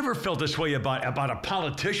never felt this way about a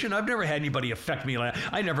politician. I've never had anybody affect me.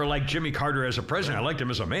 I never liked Jimmy Carter as a president. I liked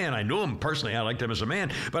him as a man. I knew him personally. I liked him as a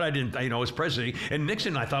man, but I didn't, as president. And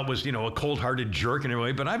Nixon, I thought was, a cold-hearted jerk in a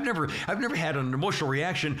way. But I've never had an emotional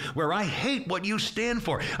reaction where I hate what you stand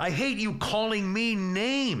for. I hate you calling me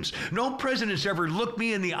names. No president's ever looked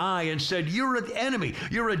me in the eye and said, "You're an enemy.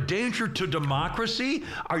 You're a danger to democracy."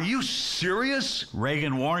 Are you serious?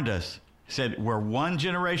 Reagan warned us. Said we're one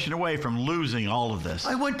generation away from losing all of this.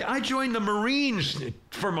 I joined the Marines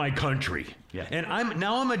for my country. Yeah. And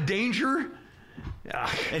I'm a danger.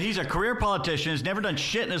 And he's a career politician, has never done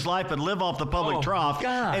shit in his life but live off the public trough.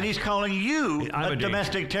 God. And he's calling you a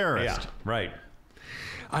domestic terrorist. Yeah, right.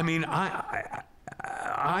 I mean, I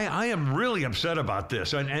am really upset about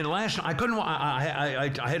this, and last night I couldn't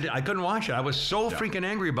watch it. I was so freaking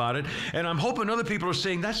angry about it, and I'm hoping other people are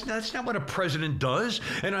saying that's not what a president does.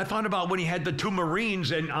 And I thought about when he had the two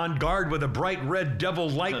Marines and on guard with a bright red devil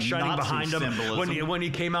light shining Nazi behind him when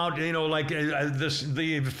he came out,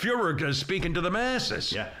 the Fuhrer speaking to the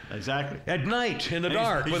masses. Yeah, exactly. At night in the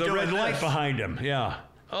dark with a red light behind him. Yeah.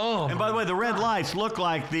 Oh, and by the way, the red lights look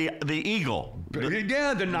like the eagle.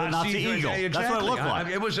 The Nazi eagle. Exactly. That's what it looked like.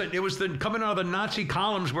 It was coming out of the Nazi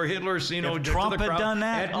columns where Hitler's, if Trump had done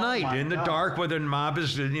that at night in the dark, where the mob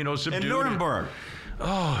is, subdued. In Nuremberg.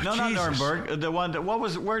 Oh, no, Jesus. Not Nuremberg. The one.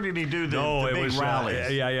 Where did he do the big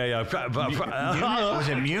rallies? Yeah. Was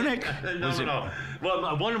it Munich? No.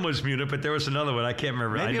 Well, one was Munich, but there was another one. I can't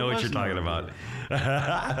remember. Maybe I know it what was you're talking another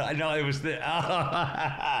about. I know it was there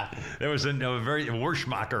was a very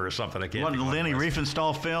Werschmacher or something. I can't. One of the Lenny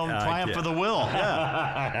Riefenstahl film, Triumph of the Will.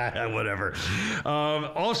 Yeah. Whatever.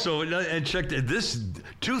 Also, and check this.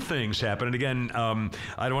 Two things happened. And again,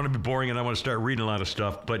 I don't want to be boring, and I want to start reading a lot of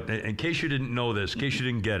stuff. But in case you didn't know this, in case you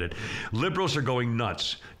didn't get it, liberals are going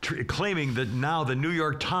nuts, claiming that now the New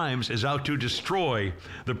York Times is out to destroy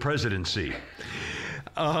the presidency.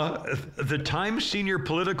 The Times senior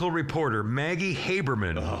political reporter Maggie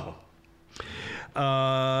Haberman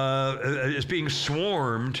is being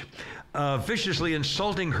swarmed, viciously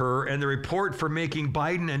insulting her and the report for making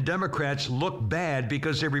Biden and Democrats look bad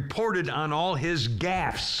because they reported on all his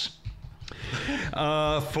gaffes.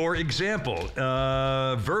 For example,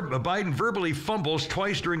 Biden verbally fumbles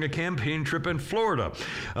twice during a campaign trip in Florida.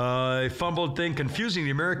 He fumbled thing confusing the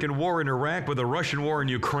American war in Iraq with the Russian war in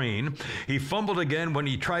Ukraine. He fumbled again when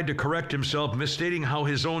he tried to correct himself, misstating how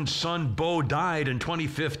his own son Beau died in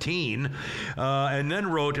 2015, and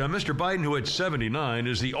then wrote, Mr. Biden, who at 79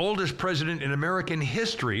 is the oldest president in American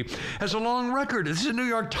history, has a long record. This is the New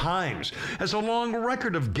York Times. Has a long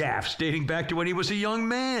record of gaffes dating back to when he was a young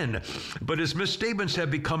man. But his misstatements have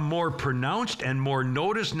become more pronounced and more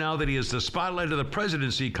noticed now that he has the spotlight of the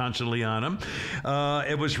presidency constantly on him.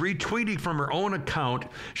 It was retweeting from her own account.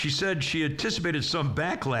 She said she anticipated some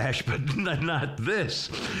backlash, but not this.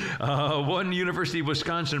 One University of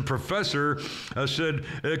Wisconsin professor said,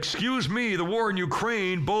 "Excuse me, the war in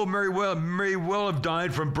Ukraine, Beau may well have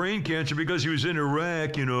died from brain cancer because he was in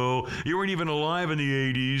Iraq, you know. You weren't even alive in the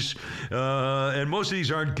 80s. And most of these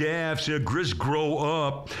aren't gaffes. Grizz grow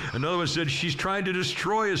up." Another one said, "She's trying to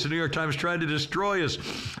destroy us." The New York Times tried to destroy us.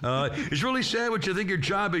 It's really sad what you think your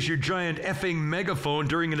job is, your giant effing megaphone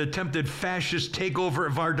during an attempted fascist takeover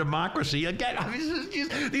of our democracy. Again, I mean,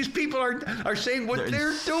 these people are saying what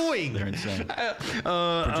they're doing. They're insane.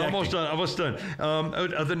 Almost done.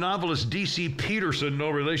 The novelist D.C. Peterson,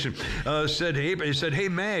 no relation, said, "Hey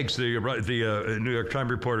Mags," the New York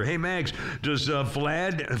Times reporter. "Hey Mags, does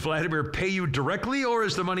Vladimir pay you directly, or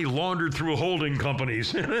is the money laundered through holding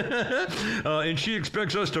companies?" And she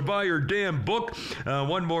expects us to buy her damn book.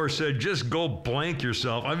 One more said, "Just go blank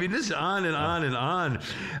yourself." I mean, this is on and on and on.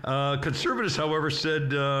 Conservatives, however, said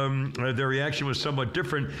their reaction was somewhat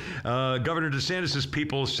different. Governor DeSantis'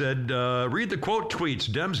 people said, read the quote tweets.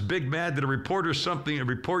 Dems big mad that a reporter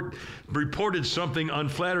reported something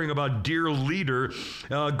unflattering about dear leader.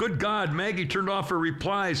 Good God, Maggie turned off her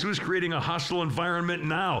replies. Who's creating a hostile environment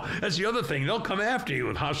now? That's the other thing. They'll come after you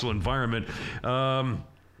with hostile environment.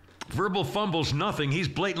 Verbal fumbles, nothing. He's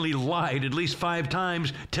blatantly lied at least 5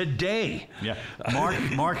 times today. Yeah.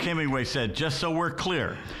 Mark Hemingway said, "Just so we're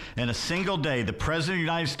clear, in a single day, the President of the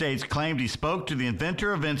United States claimed he spoke to the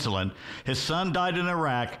inventor of insulin, his son died in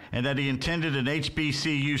Iraq, and that he attended an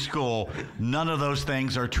HBCU school. None of those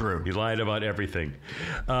things are true." He lied about everything.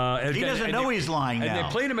 He doesn't know he's lying now. And they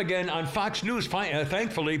played him again on Fox News.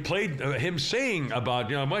 Thankfully, played him saying about,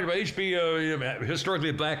 HB,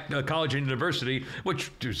 historically black college and university,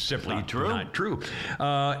 which is simply not true.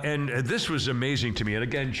 And this was amazing to me. And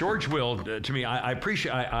again, George Will, to me, I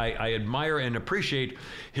appreciate, I admire and appreciate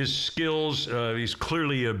his skills. He's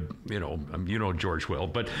clearly George Will,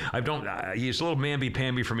 but he's a little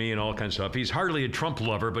mamby-pamby for me and all kinds of stuff. He's hardly a Trump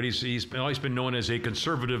lover, but he's always been known as a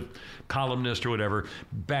conservative columnist or whatever.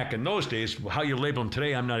 Back in those days, how you label him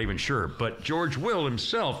today, I'm not even sure. But George Will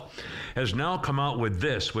himself has now come out with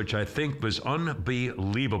this, which I think was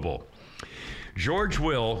unbelievable. George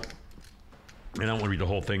Will, and I don't want to read the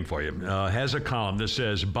whole thing for you, has a column that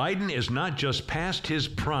says, Biden is not just past his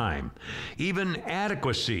prime, even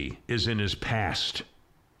adequacy is in his past.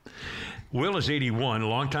 Will is 81, a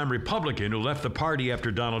longtime Republican who left the party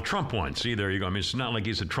after Donald Trump won. See, there you go. I mean, it's not like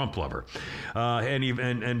he's a Trump lover.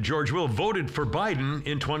 And George Will voted for Biden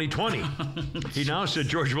in 2020.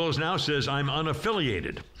 George Will now says, I'm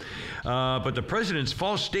unaffiliated. But the president's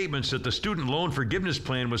false statements that the student loan forgiveness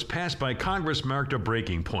plan was passed by Congress marked a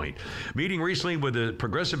breaking point. Meeting recently with a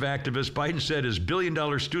progressive activist, Biden said his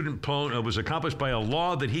billion-dollar student loan was accomplished by a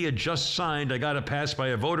law that he had just signed. I got it passed by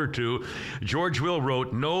a vote or two. George Will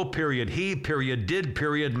wrote, no, period. He, period, did,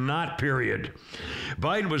 period, not, period.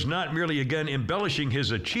 Biden was not merely, again, embellishing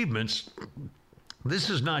his achievements. This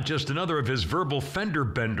is not just another of his verbal fender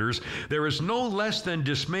benders. There is no less than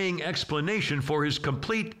dismaying explanation for his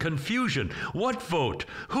complete confusion. What vote?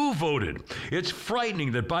 Who voted? It's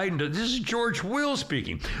frightening that Biden does. This is George Will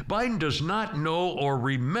speaking. Biden does not know or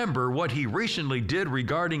remember what he recently did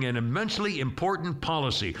regarding an immensely important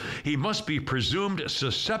policy. He must be presumed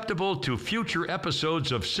susceptible to future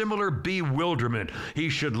episodes of similar bewilderment. He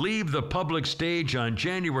should leave the public stage on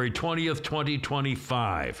January 20th,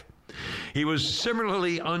 2025. He was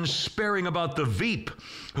similarly unsparing about the Veep,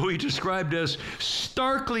 who he described as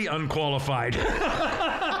starkly unqualified.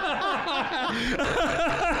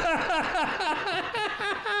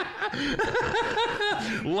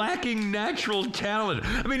 Lacking natural talent.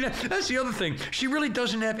 I mean, that's the other thing. She really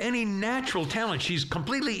doesn't have any natural talent. She's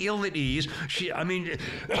completely ill at ease.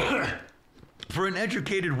 For an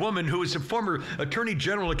educated woman who is a former Attorney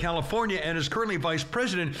General of California and is currently Vice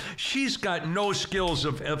President, she's got no skills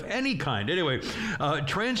of any kind. Anyway,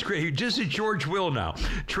 this is George Will now.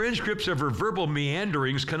 Transcripts of her verbal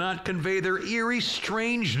meanderings cannot convey their eerie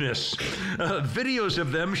strangeness. Videos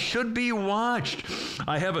of them should be watched.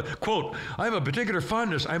 I have a particular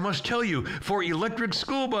fondness, I must tell you, for electric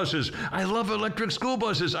school buses. I love electric school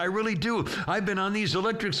buses. I really do. I've been on these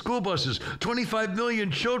electric school buses. 25 million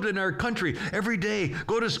children in our country every day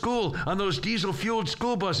go to school on those diesel-fueled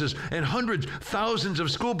school buses, and hundreds, thousands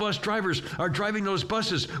of school bus drivers are driving those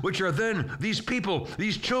buses, which are then, these people,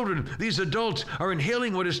 these children, these adults are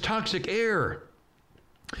inhaling what is toxic air.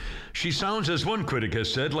 She sounds, as one critic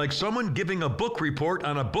has said, like someone giving a book report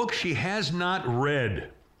on a book she has not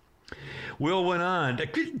read. Will went on.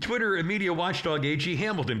 Twitter and media watchdog A.G.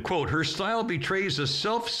 Hamilton, quote, her style betrays a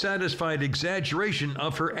self-satisfied exaggeration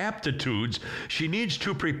of her aptitudes. She needs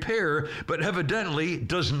to prepare, but evidently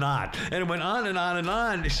does not. And it went on and on and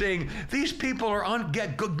on, saying, these people are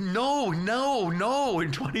no,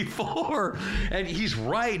 in 24. And he's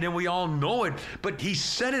right, and we all know it, but he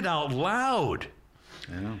said it out loud.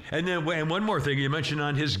 Yeah. And then one more thing you mentioned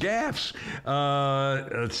on his gaffes.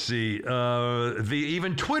 Let's see.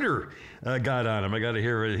 Even Twitter got on him. I got to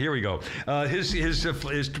hear it. Here we go. His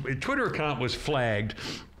Twitter account was flagged.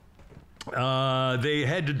 They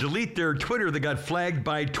had to delete their Twitter that got flagged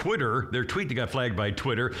by Twitter, their tweet that got flagged by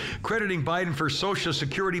Twitter, crediting Biden for Social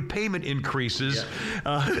Security payment increases.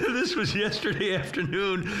 Yeah. This was yesterday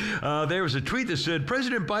afternoon. There was a tweet that said,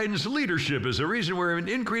 President Biden's leadership is the reason we're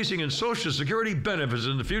increasing in Social Security benefits.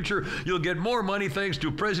 In the future, you'll get more money thanks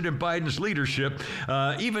to President Biden's leadership.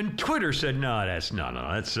 Even Twitter said, that's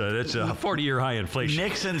a 40-year high inflation.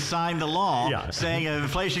 Nixon signed the law saying if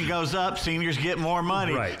inflation goes up, seniors get more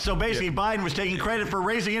money. Right. So basically, Biden was taking credit for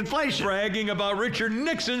raising inflation. Bragging about Richard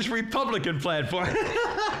Nixon's Republican platform.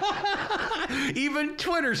 Even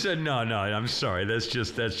Twitter said, no, I'm sorry. That's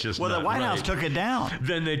just well, not the White right. House took it down.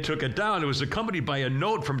 Then they took it down. It was accompanied by a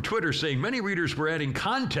note from Twitter saying many readers were adding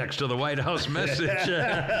context to the White House message.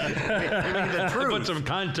 The truth. Put some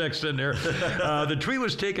context in there. The tweet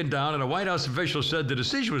was taken down, and a White House official said the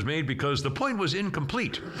decision was made because the point was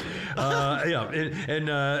incomplete. White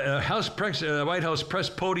House press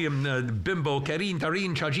podium bimbo Karine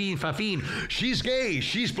Tarine Chajin Fafine. She's gay,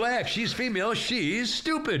 she's black, she's female, she's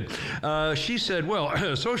stupid. She said, well,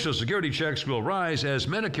 Social Security checks will rise as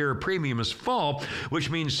Medicare premiums fall, which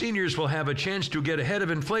means seniors will have a chance to get ahead of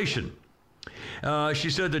inflation. She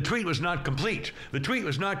said the tweet was not complete. The tweet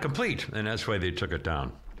was not complete, and that's why they took it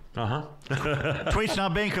down. Tweets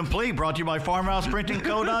not being complete, brought to you by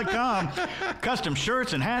FarmhousePrintingCo.com. Custom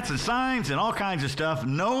shirts and hats and signs and all kinds of stuff.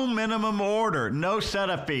 No minimum order, no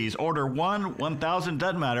setup fees. Order 1,000,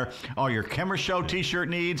 doesn't matter. All your Kemmer Show t-shirt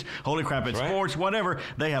needs, Holy Crap at Sports, whatever.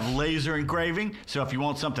 They have laser engraving, so if you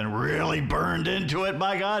want something really burned into it,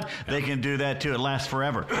 by God, they can do that too. It lasts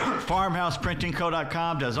forever.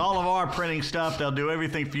 FarmhousePrintingCo.com does all of our printing stuff. They'll do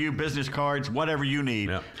everything for you, business cards, whatever you need.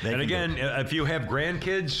 Yeah. And again, if you have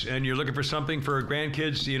grandkids, and you're looking for something for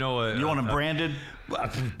grandkids, you want them branded?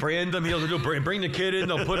 Brand them. He'll bring the kid in.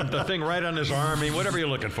 They'll put the thing right on his arm. I mean, whatever you're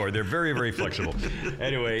looking for. They're very, very flexible.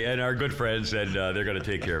 Anyway, and our good friends, and they're going to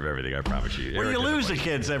take care of everything. I promise you. Well, you lose the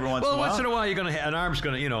kids every once in a while. Well, once in a while, you're going to an arm's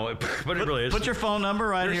going to, but it really is. Put your phone number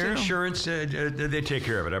right here. Insurance. They take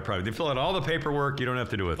care of it. They fill out all the paperwork. You don't have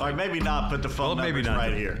to do it. Or maybe not put the phone number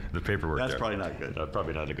right here. The paperwork. That's probably not good.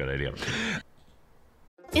 Probably not a good idea.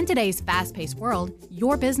 In today's fast-paced world,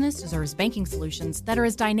 your business deserves banking solutions that are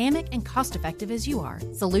as dynamic and cost-effective as you are.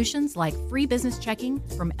 Solutions like free business checking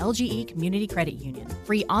from LGE Community Credit Union,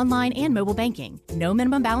 free online and mobile banking, no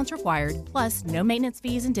minimum balance required, plus no maintenance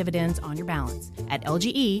fees and dividends on your balance. At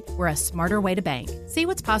LGE, we're a smarter way to bank. See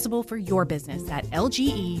what's possible for your business at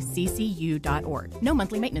lgeccu.org. No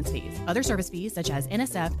monthly maintenance fees. Other service fees such as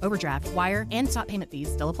NSF, overdraft, wire, and stop payment fees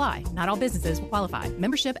still apply. Not all businesses will qualify.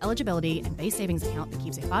 Membership eligibility and base savings account that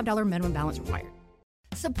keeps a $5 minimum balance required.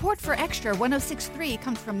 Support for Extra 106.3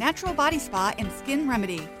 comes from Natural Body Spa and Skin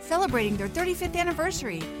Remedy, celebrating their 35th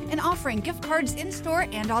anniversary and offering gift cards in-store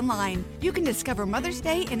and online. You can discover Mother's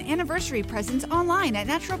Day and anniversary presents online at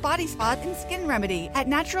Natural Body Spa and Skin Remedy at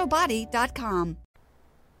naturalbody.com.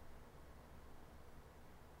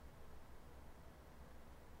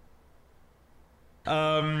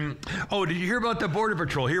 Did you hear about the Border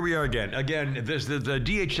Patrol? Here we are again. This the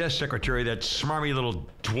DHS secretary, that smarmy little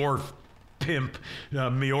dwarf pimp,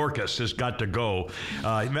 Mayorkas, has got to go.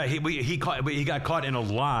 He got caught in a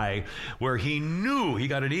lie where he knew, he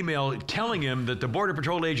got an email telling him that the Border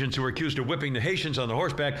Patrol agents who were accused of whipping the Haitians on the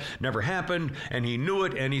horseback never happened, and he knew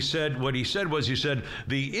it, and he said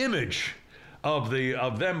the image of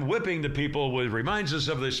them whipping the people reminds us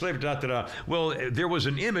of the slave. Well, there was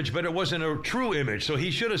an image, but it wasn't a true image. So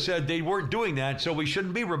he should have said they weren't doing that. So we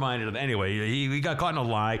shouldn't be reminded of. Anyway, he got caught in a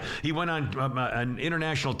lie. He went on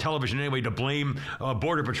international television anyway to blame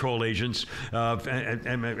Border Patrol agents.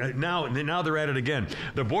 And now they're at it again.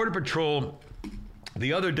 The Border Patrol.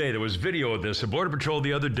 The other day, there was video of this. The Border Patrol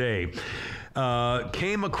the other day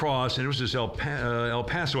came across, and it was this El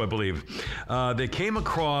Paso, I believe. They came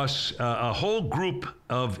across a whole group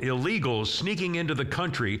of illegals sneaking into the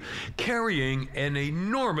country carrying an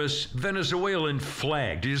enormous Venezuelan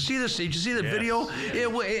flag. Did you see this? Did you see the video?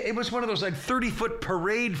 It was one of those like 30-foot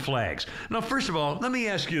parade flags. Now, first of all, let me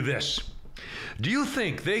ask you this. Do you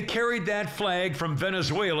think they carried that flag from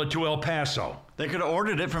Venezuela to El Paso? They could have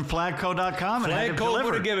ordered it from flagco.com and had it Flagco delivered.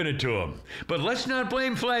 would have given it to them. But let's not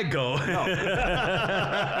blame Flagco. No.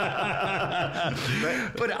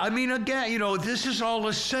 But I mean, again, this is all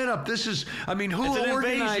a setup. Who It's an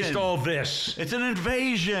organized invasion. all this? It's an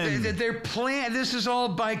invasion. This is all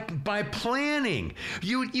by planning.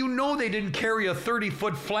 You know they didn't carry a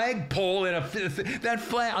 30-foot flagpole and that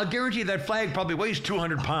flag. I'll guarantee you that flag probably weighs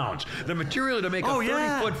 200 pounds. The material to make a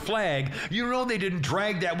 30-foot flag, they didn't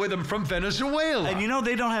drag that with them from Venezuela. And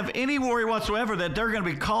they don't have any worry whatsoever that they're going to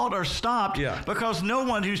be caught or stopped because no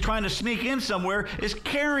one who's trying to sneak in somewhere is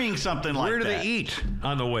carrying something like that. Where do they eat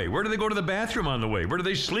on the way? Where do they go to the bathroom on the way? Where do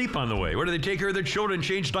they sleep on the way? Where do they take care of their children and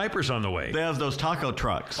change diapers on the way? They have those taco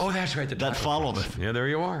trucks. Oh, that's right. That follow them. Yeah, there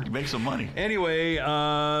you are. You make some money. Anyway,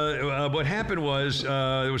 what happened was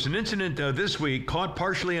there was an incident this week caught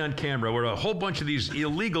partially on camera where a whole bunch of these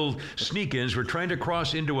illegal sneak-ins were trying to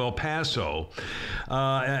cross into El Paso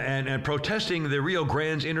and protesting the Rio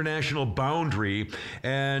Grande's international boundary.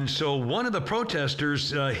 And so one of the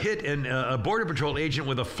protesters hit a Border Patrol agent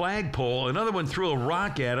with a flagpole. Another one threw a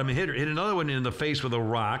rock at him and hit another one in the face with a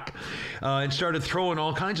rock and started throwing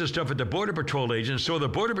all kinds of stuff at the Border Patrol agents. So the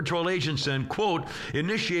Border Patrol agents then, quote,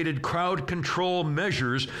 initiated crowd control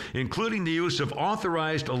measures, including the use of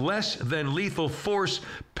authorized less than lethal force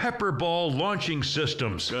pepper ball launching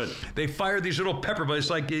systems. Good. They fired these little pepper balls. It's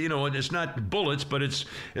like, and it's not bullets, but it's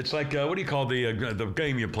like, what do you call the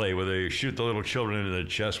game you play where they shoot the little children into the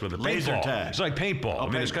chest with a laser paintball? tag. It's like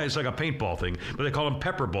paintball. It's like a paintball thing, but they call them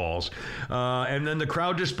pepper balls. And then the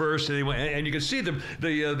crowd dispersed, and you can see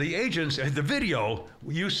the agents. The video,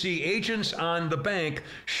 you see agents on the bank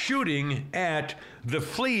shooting at the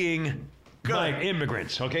fleeing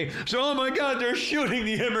immigrants. Okay, so oh my God, they're shooting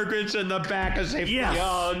the immigrants in the back as they Yes.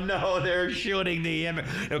 Oh no, they're shooting the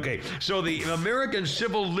immigrants. Okay, so the American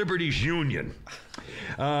Civil Liberties Union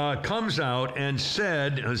comes out and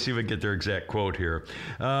said, let's see if I can get their exact quote here.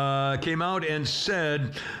 Came out and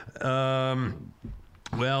said, they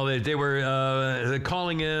were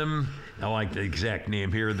calling him. I like the exact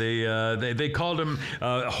name here. They called them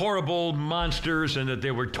horrible monsters, and that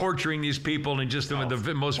they were torturing these people, and just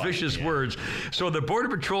the most vicious words. So the Border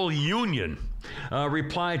Patrol Union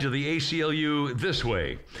replied to the ACLU this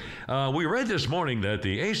way. We read this morning that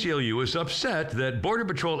the ACLU is upset that Border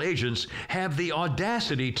Patrol agents have the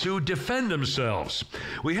audacity to defend themselves.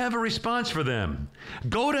 We have a response for them.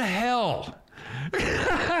 Go to hell.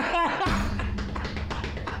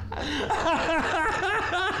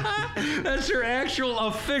 That's her actual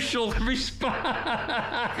official response.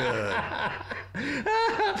 Good.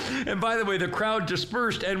 And by the way, the crowd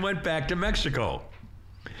dispersed and went back to Mexico.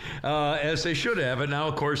 as they should have. And now,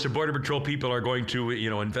 of course, the Border Patrol people are going to,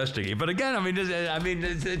 investigate. But again,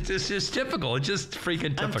 it's just typical. It's just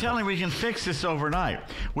freaking typical. I'm telling you, we can fix this overnight.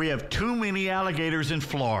 We have too many alligators in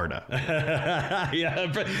Florida.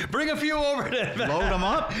 Yeah, bring a few over there. Load them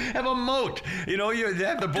up. Have a moat. You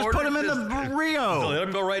have the border. Just put them in the Rio. Let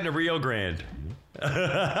them go right in the Rio Grande.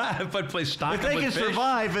 But play stock. If they can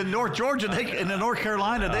survive in North Georgia, in North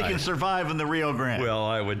Carolina, they can survive in the Rio Grande. Well,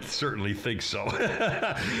 I would certainly think so.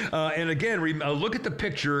 And again, look at the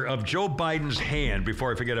picture of Joe Biden's hand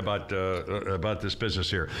before I forget about this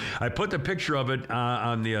business here. I put the picture of it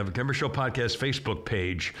on the Kimber Show Podcast Facebook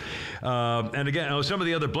page. And again, some of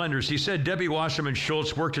the other blenders, he said Debbie Wasserman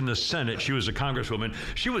Schultz worked in the Senate. She was a congresswoman.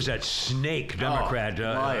 She was that snake Democrat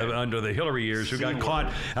under the Hillary years who got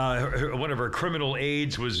caught. One of her criminal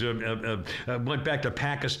aides was went back to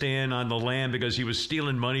Pakistan on the lam because he was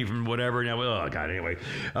stealing money from whatever. Now, anyway.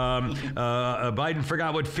 Biden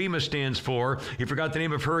forgot what FEMA stands for. He forgot the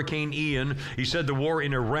name of Hurricane Ian. He said the war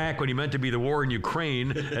in Iraq when he meant to be the war in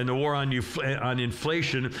Ukraine and the war on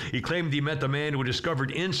inflation. He claimed he meant the man who discovered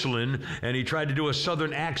insulin, and he tried to do a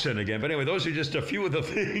southern accent again. But anyway, those are just a few of the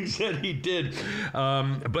things that he did.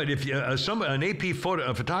 But if an AP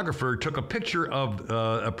photographer took a picture of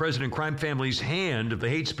a President Crime Family's hand of the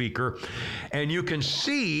hate speaker, and you can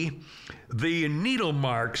see the needle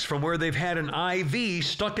marks from where they've had an IV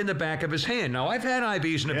stuck in the back of his hand. Now, I've had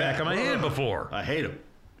IVs in the back of my hand before. I hate them.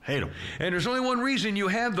 Hate them. And there's only one reason you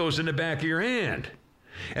have those in the back of your hand.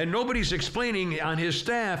 And nobody's explaining on his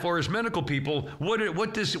staff or his medical people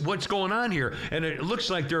what's going on here. And it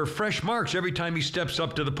looks like there are fresh marks every time he steps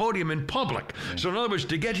up to the podium in public. So in other words,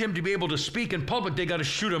 to get him to be able to speak in public, they got to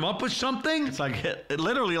shoot him up with something? It's like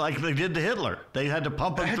literally like they did to Hitler. They had to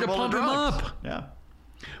pump him up. Yeah.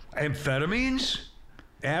 Amphetamines?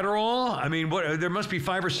 Adderall? I mean, there must be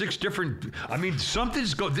 5 or 6 different. I mean,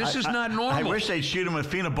 this is not normal. I wish they'd shoot him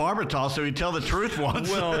with phenobarbital so he'd tell the truth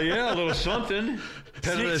once. Well, yeah, a little something.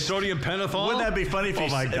 Sodium pentothal. Wouldn't that be funny if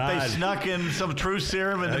they snuck in some truth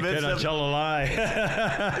serum in the midst of? Cannot tell a lie.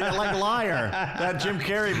 Like Liar, that Jim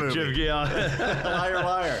Carrey movie.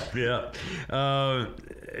 Liar. Yeah.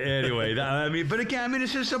 Anyway, but again,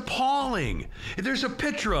 it's just appalling. There's a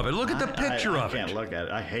picture of it. Look at the picture of it. I can't look at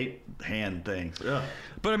it. I hate hand things. Ugh.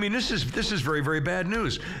 But I mean, this is very, very bad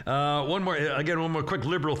news. One more quick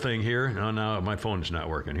liberal thing here. Oh, now my phone's not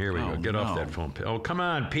working. Here we go. Get off that phone. Oh, come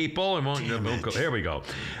on, people! It won't go. Here we go.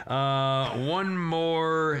 One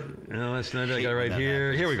more. No, that's not. I got it right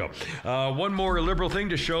here. Here we go. One more liberal thing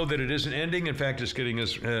to show that it isn't ending. In fact, it's getting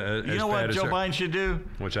as bad as. You know what Joe Biden should do?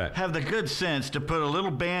 What's that? Have the good sense to put a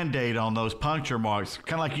little Band-Aid on those puncture marks,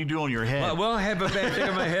 kind of like you do on your head. Well, I have a bad thing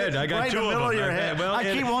on my head. I got right 2 in the middle of your head. Well, I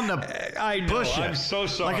keep wanting to push it. I'm so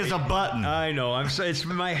sorry. Like it's a button. I know. It's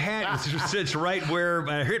my hat sits right where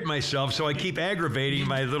I hit myself, so I keep aggravating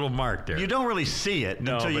my little mark there. You don't really see it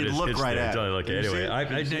until you look right at it. Anyway,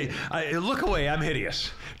 I look away. I'm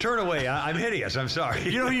hideous. Turn away. I'm hideous. I'm sorry.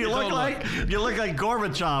 You know who you look like? You look like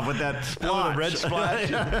Gorbachev with that splotch. The red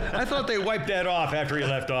splotch. I thought they wiped that off after he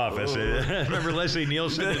left office. Remember Leslie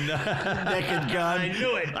Nielsen and Naked Gun? I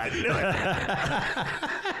knew it.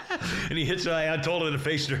 And he hits. I told him in the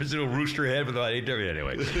face. There's a little rooster head with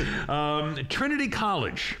anyway. Trinity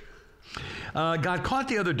College. Got caught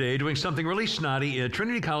the other day doing something really snotty at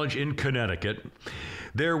Trinity College in Connecticut.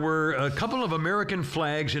 There were a couple of American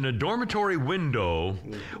flags in a dormitory window.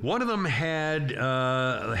 One of them had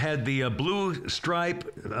the blue stripe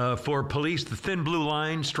for police, the thin blue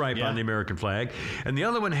line stripe on the American flag, and the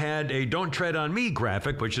other one had a "Don't Tread on Me"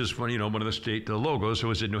 graphic, which is one of the state logos. So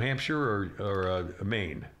was it New Hampshire or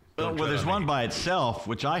Maine? Well, there's one by itself,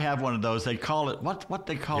 which I have one of those. They call it, what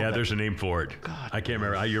they call it? Yeah, there's a name for it. God. I can't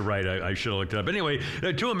remember. You're right. I should have looked it up. Anyway,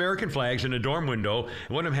 there are 2 American flags in a dorm window.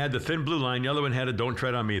 One of them had the thin blue line. The other one had a "Don't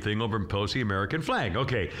Tread on Me" thing overimposed the American flag.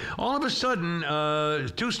 Okay. All of a sudden,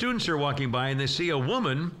 2 students are walking by, and they see a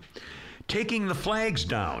woman taking the flags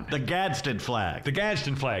down. The Gadsden flag. The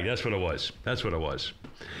Gadsden flag. That's what it was.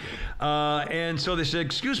 And so they said,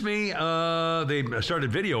 "Excuse me," they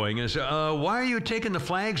started videoing and said, "Why are you taking the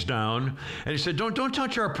flags down?" And he said, Don't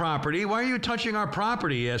touch our property. Why are you touching our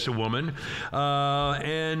property?" asked a woman.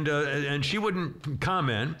 And she wouldn't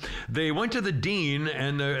comment. They went to the dean,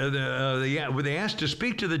 and they asked to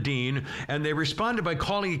speak to the dean, and they responded by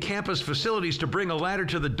calling campus facilities to bring a ladder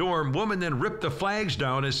to the dorm. Woman then ripped the flags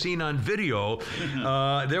down as seen on video.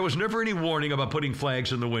 There was never any warning about putting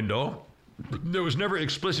flags in the window. There was never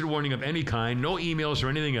explicit warning of any kind, no emails or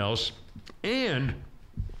anything else. And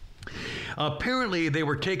Apparently, they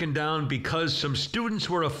were taken down because some students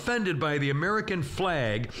were offended by the American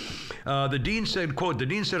flag. The dean said, quote, "The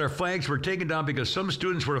dean said our flags were taken down because some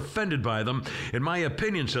students were offended by them. In my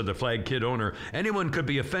opinion," said the Flag Kid owner, "anyone could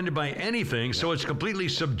be offended by anything, so it's completely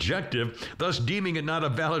subjective, thus deeming it not a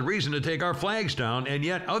valid reason to take our flags down. And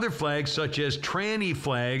yet other flags, such as tranny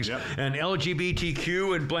flags and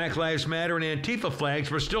LGBTQ and Black Lives Matter and Antifa flags,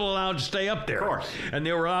 were still allowed to stay up there. Of course. And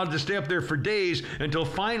they were allowed to stay up there for days until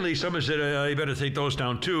finally someone said, you better take those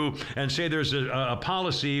down too, and say there's a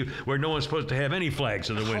policy where no one's supposed to have any flags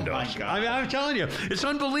in the windows." My God. I mean, I'm telling you, it's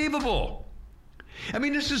unbelievable. I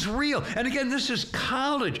mean, this is real. And again, this is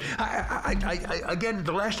college. Again,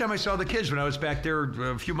 the last time I saw the kids when I was back there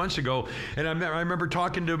a few months ago, and I remember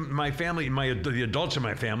talking to my family, the adults in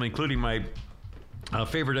my family, including my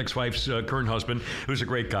favorite ex-wife's current husband, who's a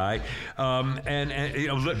great guy, and you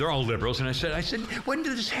know, they're all liberals. And I said, when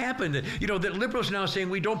did this happen? That, you know, that liberals now saying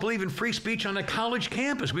we don't believe in free speech on a college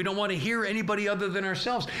campus. We don't want to hear anybody other than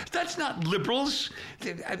ourselves. That's not liberals.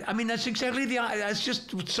 I mean, that's exactly that's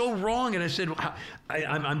just so wrong. And I said,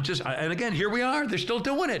 and again, here we are. They're still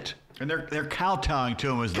doing it. And they're kowtowing to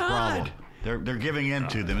them is the problem. They're giving in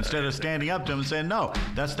to them instead of standing up to them and saying, no,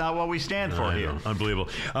 that's not what we stand for here. Unbelievable.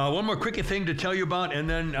 One more quick thing to tell you about, and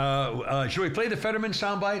then should we play the Fetterman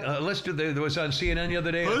soundbite? Let's do it was on CNN the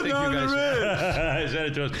other day. Put it on the guys sent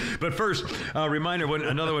it to us. But first, reminder,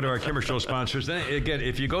 another one of our Kimmer Show sponsors. Then again,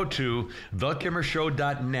 if you go to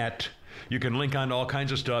thekimmershow.net, you can link on to all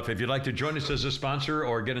kinds of stuff. If you'd like to join us as a sponsor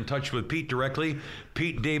or get in touch with Pete directly,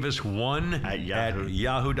 Pete Davis 1 at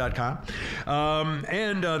yahoo.com.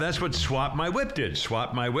 And that's what Swap My Whip did.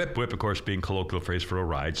 Swap My Whip, whip, of course, being colloquial phrase for a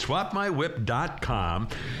ride. SwapMyWhip.com.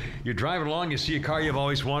 You're driving along, you see a car you've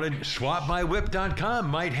always wanted. SwapMyWhip.com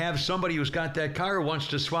might have somebody who's got that car who wants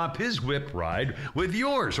to swap his whip ride with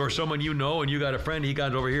yours, or someone you know, and you got a friend, he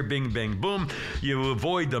got it over here, bing, bang, boom. You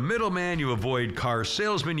avoid the middleman, you avoid car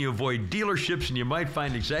salesmen, you avoid dealerships, and you might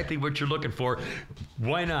find exactly what you're looking for.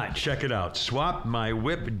 Why not? Check it out.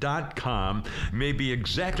 SwapMyWhip.com may be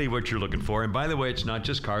exactly what you're looking for. And by the way, it's not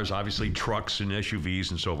just cars, obviously trucks and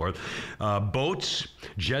SUVs and so forth. Boats,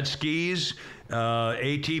 jet skis,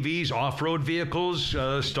 ATVs, off-road vehicles,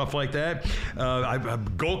 stuff like that.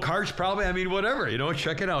 Go-karts probably, I mean, whatever. You know,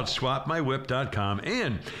 check it out, swapmywhip.com.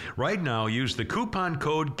 And right now, use the coupon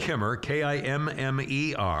code KIMMER,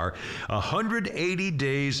 KIMMER, 180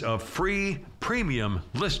 days of free premium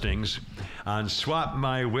listings on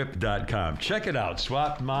swapmywhip.com. Check it out,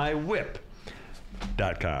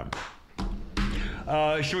 swapmywhip.com.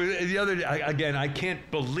 Again, I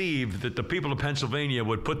can't believe that the people of Pennsylvania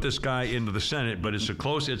would put this guy into the Senate, but it's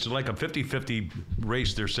like a 50-50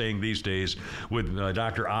 race they're saying these days with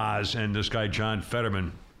Dr. Oz and this guy, John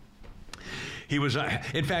Fetterman. He was,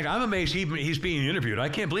 in fact, I'm amazed he's being interviewed. I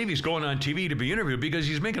can't believe he's going on TV to be interviewed because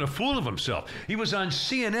he's making a fool of himself. He was on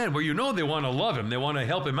CNN, where you know they want to love him, they want to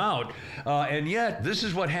help him out, and yet this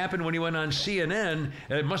is what happened when he went on CNN.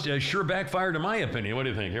 It must have sure backfired, in my opinion. What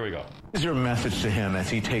do you think? Here we go. What is your message to him as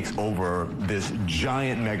he takes over this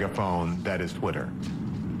giant megaphone that is Twitter?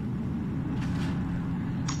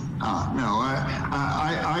 No,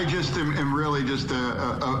 I just am really just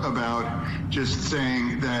about just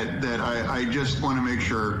saying that I just want to make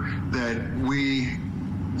sure that we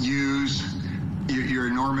use your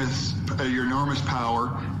enormous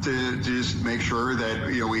power to just make sure that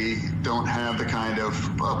we don't have the kind of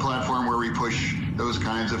platform where we push those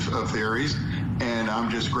kinds of theories. And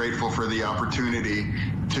I'm just grateful for the opportunity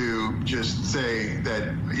to just say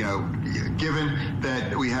that, given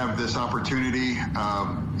that we have this opportunity,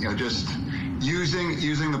 just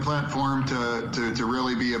using the platform to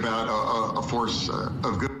really be about a force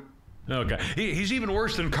of good. Okay. He's even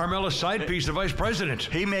worse than Carmela's side piece, the vice president.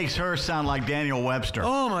 He makes her sound like Daniel Webster.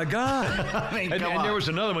 Oh, my God. I mean, and there was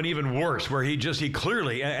another one even worse where he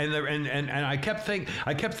clearly, and I kept saying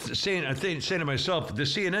to myself, the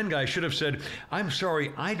CNN guy should have said, I'm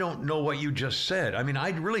sorry, I don't know what you just said. I mean, I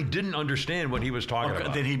really didn't understand what he was talking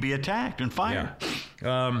about. Then he'd be attacked and fired.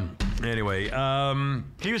 Yeah. Anyway.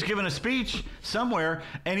 He was giving a speech somewhere,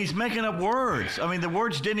 and he's making up words. I mean, the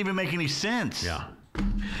words didn't even make any sense. Yeah.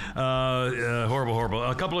 Horrible.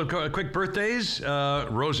 A couple of quick birthdays.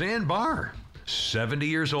 Roseanne Barr. 70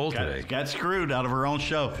 years old today. Got screwed out of her own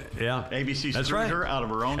show. Yeah. ABC That's screwed right. her out of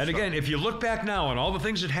her own show. And again, if you look back now on all the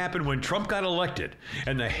things that happened when Trump got elected,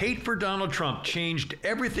 and the hate for Donald Trump changed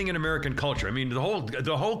everything in American culture. I mean, the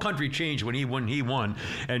whole country changed when he won,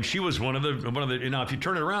 and she was one of the. Now, if you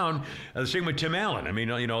turn it around, the same with Tim Allen. I mean,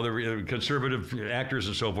 the conservative actors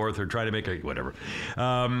and so forth are trying to make a whatever.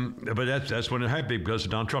 But that's when it happened because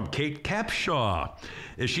of Donald Trump. Kate Capshaw,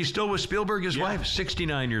 is she still with Spielberg? His wife,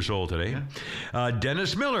 69 years old today. Yeah.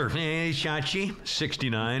 Dennis Miller, Shachi,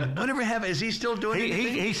 69. Whatever happened? Is he still doing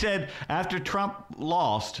anything? He said after Trump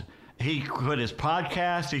lost, he quit his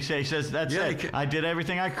podcast. He says that's it. I did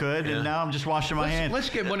everything I could, and now I'm just washing my hands. Let's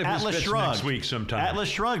get one of his bits next week sometime. Atlas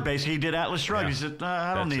Shrugged, basically. He did Atlas Shrugged. He said,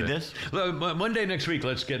 I don't need this. One day next week,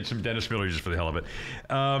 let's get some Dennis Miller just for the hell of it.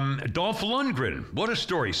 Dolph Lundgren, what a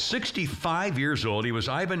story. 65 years old. He was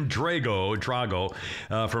Ivan Drago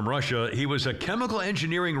from Russia. He was a chemical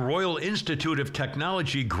engineering Royal Institute of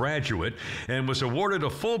Technology graduate and was awarded a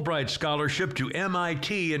Fulbright scholarship to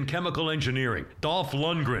MIT in chemical engineering. Dolph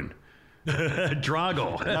Lundgren.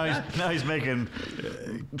 Drago. Now he's making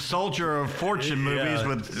Soldier of Fortune movies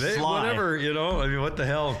with Sly. Whatever, I mean, what the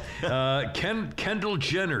hell? Kendall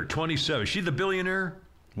Jenner, 27. Is she the billionaire?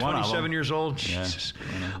 27 years old? Jesus.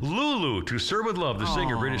 Yeah. Lulu, To Serve With Love, the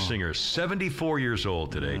singer, British singer, 74 years old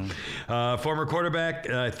today. Former quarterback,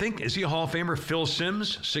 I think, is he a Hall of Famer? Phil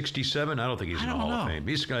Simms, 67. I don't think he's in the Hall of Fame.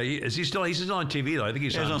 He's still on TV, though. I think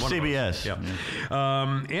he's on CBS. Yeah.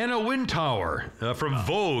 Anna Wintour from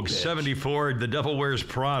Vogue, 74. The Devil Wears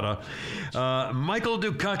Prada. Michael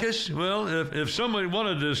Dukakis, well, if someone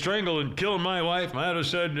wanted to strangle and kill my wife, I would have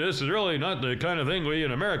said, this is really not the kind of thing we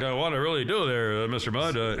in America want to really do there, Mr.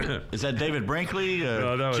 Mudd. Is that David Brinkley?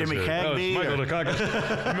 Jimmy Cagney? Michael Dukakis.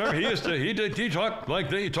 Remember, he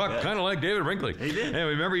talked kind of like David Brinkley. He did. And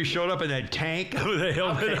remember, he showed up in that tank with a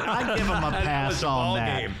helmet. I give him a pass on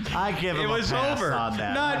that. I give him a pass on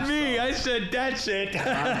that. Not me. I said, that's it.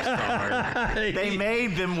 I'm sorry. They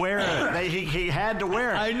made them wear it. He had to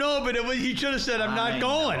wear it. I know, but he should have said, I'm not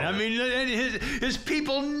going. I mean, his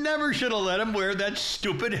people never should have let him wear that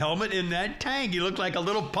stupid helmet in that tank. He looked like a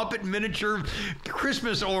little puppet miniature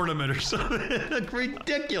Christmas ornament or something.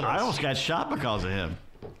 Ridiculous. I almost got shot because of him.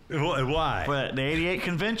 Why? But the 88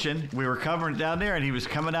 convention, we were covering it down there, and he was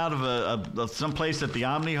coming out of some place at the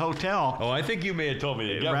Omni Hotel. Oh, I think you may have told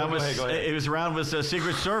me that. Go ahead. It was around with the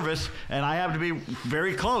Secret Service, and I happened to be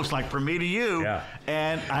very close, like from me to you. Yeah.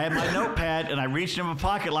 And I had my notepad, and I reached in my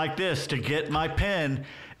pocket like this to get my pen,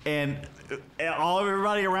 and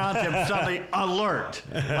everybody around him suddenly alert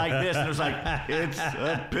like this, and it was like, it's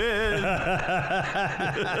a pin.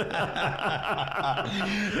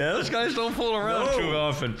 Yeah, those guys don't fool around too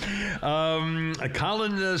often.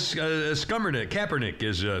 Colin Kaepernick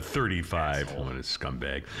is 35. What a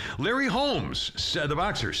scumbag. Larry Holmes, the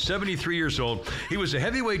boxer, 73 years old. He was a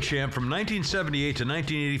heavyweight champ from 1978 to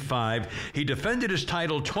 1985. He defended his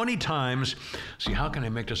title 20 times. See, how can I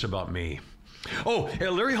make this about me? Oh,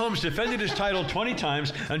 Larry Holmes defended his title 20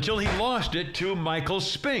 times until he lost it to Michael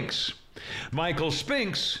Spinks. Michael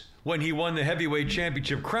Spinks, when he won the heavyweight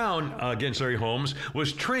championship crown against Larry Holmes,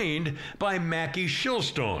 was trained by Mackie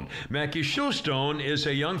Shilstone. Mackie Shilstone is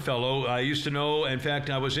a young fellow I used to know. In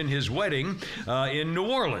fact, I was in his wedding in New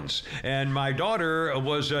Orleans, and my daughter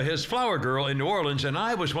was his flower girl in New Orleans, and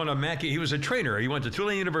I was one of Mackie. He was a trainer. He went to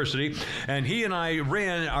Tulane University, and he and I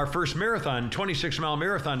ran our first marathon, 26-mile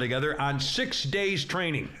marathon together on 6 days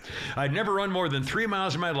training. I'd never run more than 3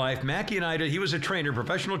 miles in my life. Mackie and I did. He was a trainer,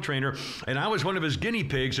 professional trainer, and I was one of his guinea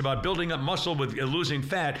pigs about building up muscle with losing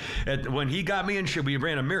fat. When he got me in shape, we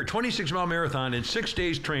ran a 26-mile marathon in 6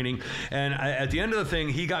 days training, and at the end of the thing,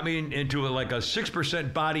 he got me into like a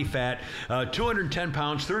 6% body fat, 210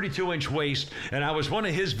 pounds, 32-inch waist, and I was one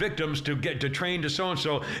of his victims to get to train to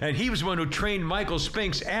so-and-so, and he was the one who trained Michael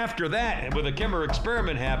Spinks after that, with a Kimmer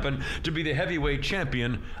experiment happened, to be the heavyweight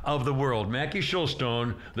champion of the world. Mackie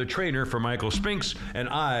Shilstone, the trainer for Michael Spinks, and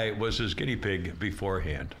I was his guinea pig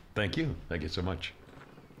beforehand. Thank you. Thank you so much.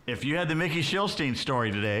 If you had the Mickey Shilstein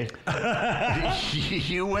story today,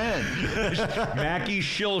 you win. Mackie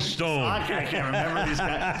Shilstone. I can't remember these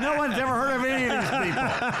guys. No one's ever heard of any of these people.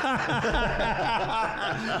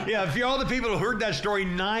 Yeah, if you're all the people who heard that story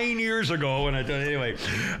 9 years ago, and anyway,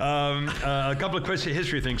 a couple of quick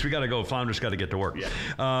history things. We got to go. Flounder's got to get to work. Yeah.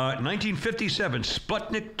 1957,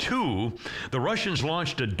 Sputnik 2. The Russians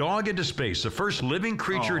launched a dog into space, the first living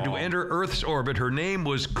creature to enter Earth's orbit. Her name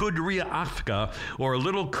was Kudryavka, or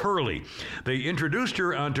Little Curly. They introduced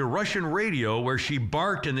her onto Russian radio, where she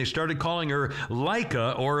barked, and they started calling her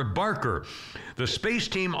Laika, or Barker. The space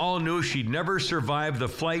team all knew she'd never survive the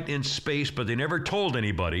flight in space, but they never told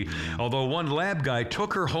anybody. Although one lab guy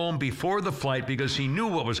took her home before the flight because he knew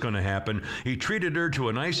what was going to happen. He treated her to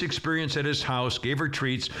a nice experience at his house, gave her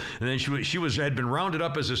treats, and then she had been rounded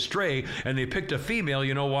up as a stray, and they picked a female.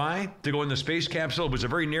 You know why? To go in the space capsule. It was a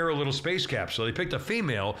very narrow little space capsule. They picked a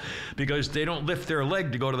female because they don't lift their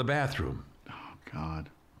leg to go to the bathroom. Oh, God.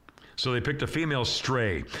 So they picked a female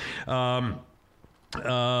stray.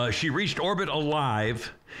 She reached orbit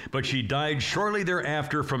alive, but she died shortly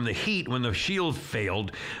thereafter from the heat when the shield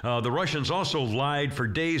failed. The Russians also lied for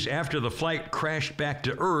days after the flight crashed back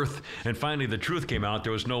to Earth, and finally the truth came out.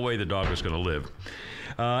 There was no way the dog was going to live.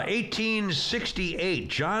 1868,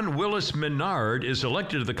 John Willis Menard is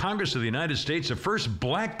elected to the Congress of the United States, the first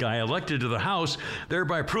black guy elected to the House,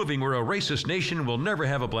 thereby proving we're a racist nation, will never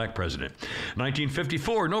have a black president.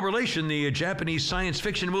 1954, No Relation, the Japanese science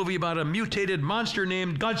fiction movie about a mutated monster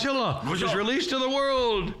named Godzilla, which was released to the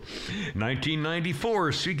world.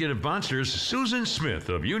 1994, speaking of monsters, Susan Smith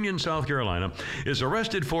of Union, South Carolina, is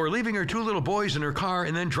arrested for leaving her 2 little boys in her car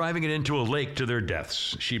and then driving it into a lake to their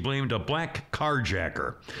deaths. She blamed a black carjacker.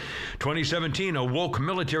 2017, a woke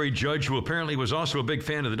military judge who apparently was also a big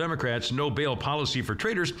fan of the Democrats' no bail policy for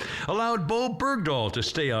traitors allowed Bo Bergdahl to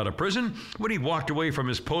stay out of prison. When he walked away from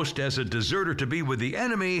his post as a deserter to be with the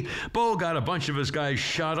enemy, Bo got a bunch of his guys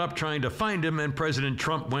shot up trying to find him, and President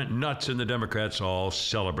Trump went nuts, and the Democrats all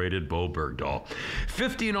celebrated Bo Bergdahl.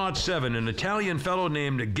 1507, an Italian fellow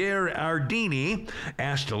named Gherardini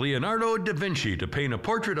asked Leonardo da Vinci to paint a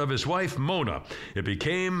portrait of his wife Mona. It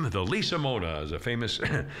became the Lisa Mona, as a famous...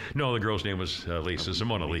 No, the girl's name was Lisa. It's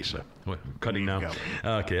Mona Lisa. What, cutting now?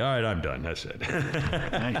 Okay, all right, I'm done. That's it.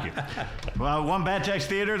 Thank you. Well, one Bad Text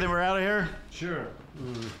Theater, then we're out of here? Sure.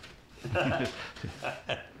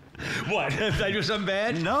 What? Did I do something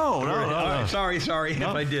bad? No. Sorry. If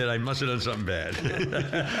I did, I must have done something bad.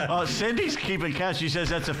 Cindy's keeping count. She says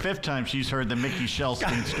that's the 5th time she's heard the Mickey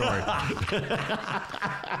Shelstein story.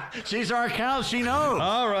 She's our accountant. She knows.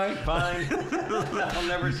 All right, fine. I'll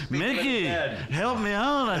never speak Mickey, help me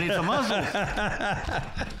out. I need some muscles.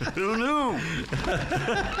 Who knew?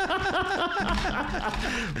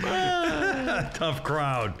 Tough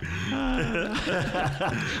crowd.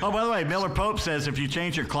 Oh, by the way, Miller Pope says if you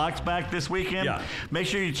change your clocks back this weekend, make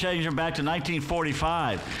sure you change them back to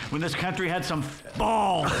 1945 when this country had some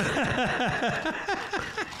balls.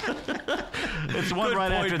 It's one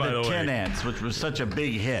right after the Tin Ants, which was such a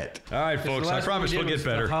big hit. All right, folks, I promise we'll get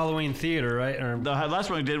better. The Halloween Theater, right? The last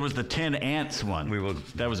one we did was the Tin Ants one.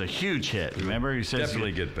 That was a huge hit. Remember? He says,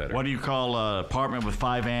 definitely get better. What do you call an apartment with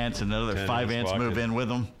 5 ants and the other 5 ants move in with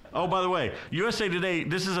them? Oh, by the way, USA Today,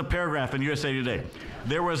 this is a paragraph in USA Today.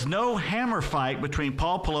 There was no hammer fight between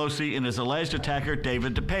Paul Pelosi and his alleged attacker,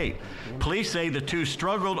 David DePape. Police say the two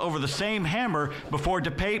struggled over the same hammer before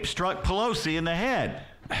DePape struck Pelosi in the head.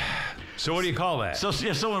 So what do you call that? So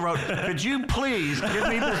someone wrote, could you please give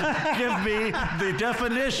me the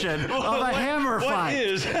definition of a hammer fight? What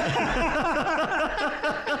is?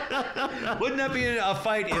 Wouldn't that be a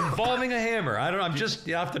fight involving a hammer? I don't know. I'm just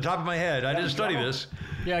off the top of my head. I didn't study this.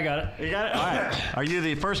 Yeah, I got it. You got it? All right. Are you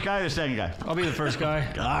the first guy or the second guy? I'll be the first guy.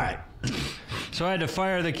 All right. So I had to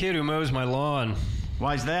fire the kid who mows my lawn.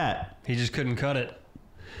 Why's that? He just couldn't cut it.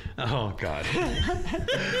 Oh, God.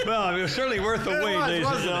 Well, it was certainly worth the wait, ladies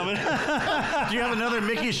and gentlemen. Do you have another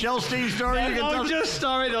Mickey Shelstein story you can tell? Just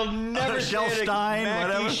sorry, they'll never Shellstein,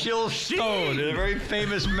 whatever. Shellstein, a very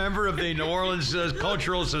famous member of the New Orleans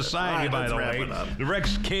Cultural Society, by the way. The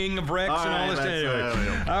Rex King of Rex and all this.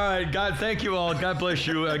 Anyway. All right, God, thank you all. God bless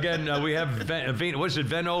you. Again, we have, what's it,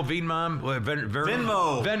 Venmo,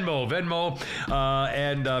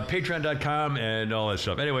 and Patreon.com and all that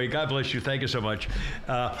stuff. Anyway, God bless you. Thank you so much.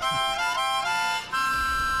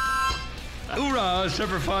 Hoorah,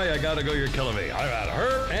 Semper Fi, I gotta go, you're killing me. I got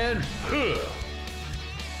her and huh.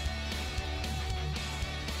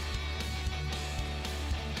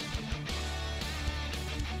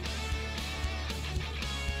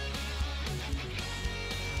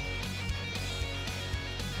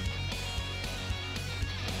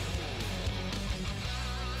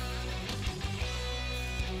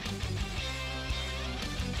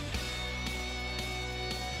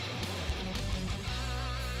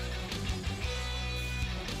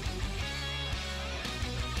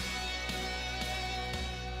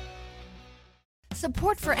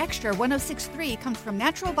 Support for Extra 106.3 comes from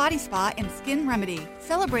Natural Body Spa and Skin Remedy,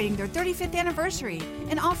 celebrating their 35th anniversary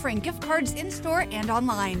and offering gift cards in-store and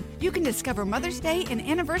online. You can discover Mother's Day and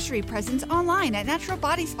anniversary presents online at Natural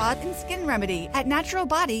Body Spa and Skin Remedy at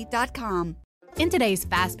naturalbody.com. In today's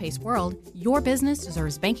fast-paced world, your business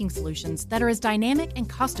deserves banking solutions that are as dynamic and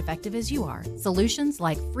cost-effective as you are. Solutions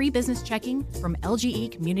like free business checking from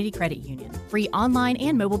LGE Community Credit Union, free online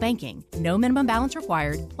and mobile banking, no minimum balance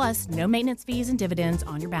required, plus no maintenance fees and dividends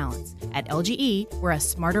on your balance. At LGE, we're a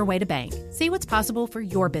smarter way to bank. See what's possible for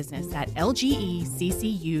your business at lgeccu.org.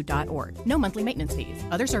 No monthly maintenance fees.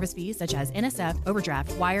 Other service fees such as NSF,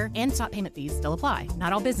 overdraft, wire, and stop payment fees still apply.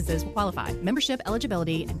 Not all businesses will qualify. Membership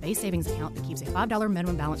eligibility and base savings account that keeps a $5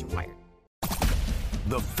 minimum balance required.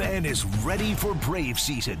 The Fan is ready for Brave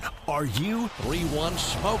season. Are you? 3-1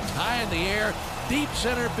 smoked high in the air, deep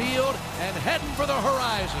center field, and heading for the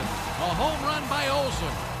horizon. A home run by Olsen.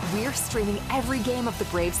 We're streaming every game of the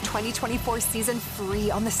Braves 2024 season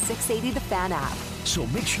free on the 680 The Fan app. So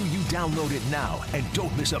make sure you download it now and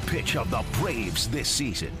don't miss a pitch of the Braves this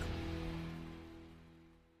season.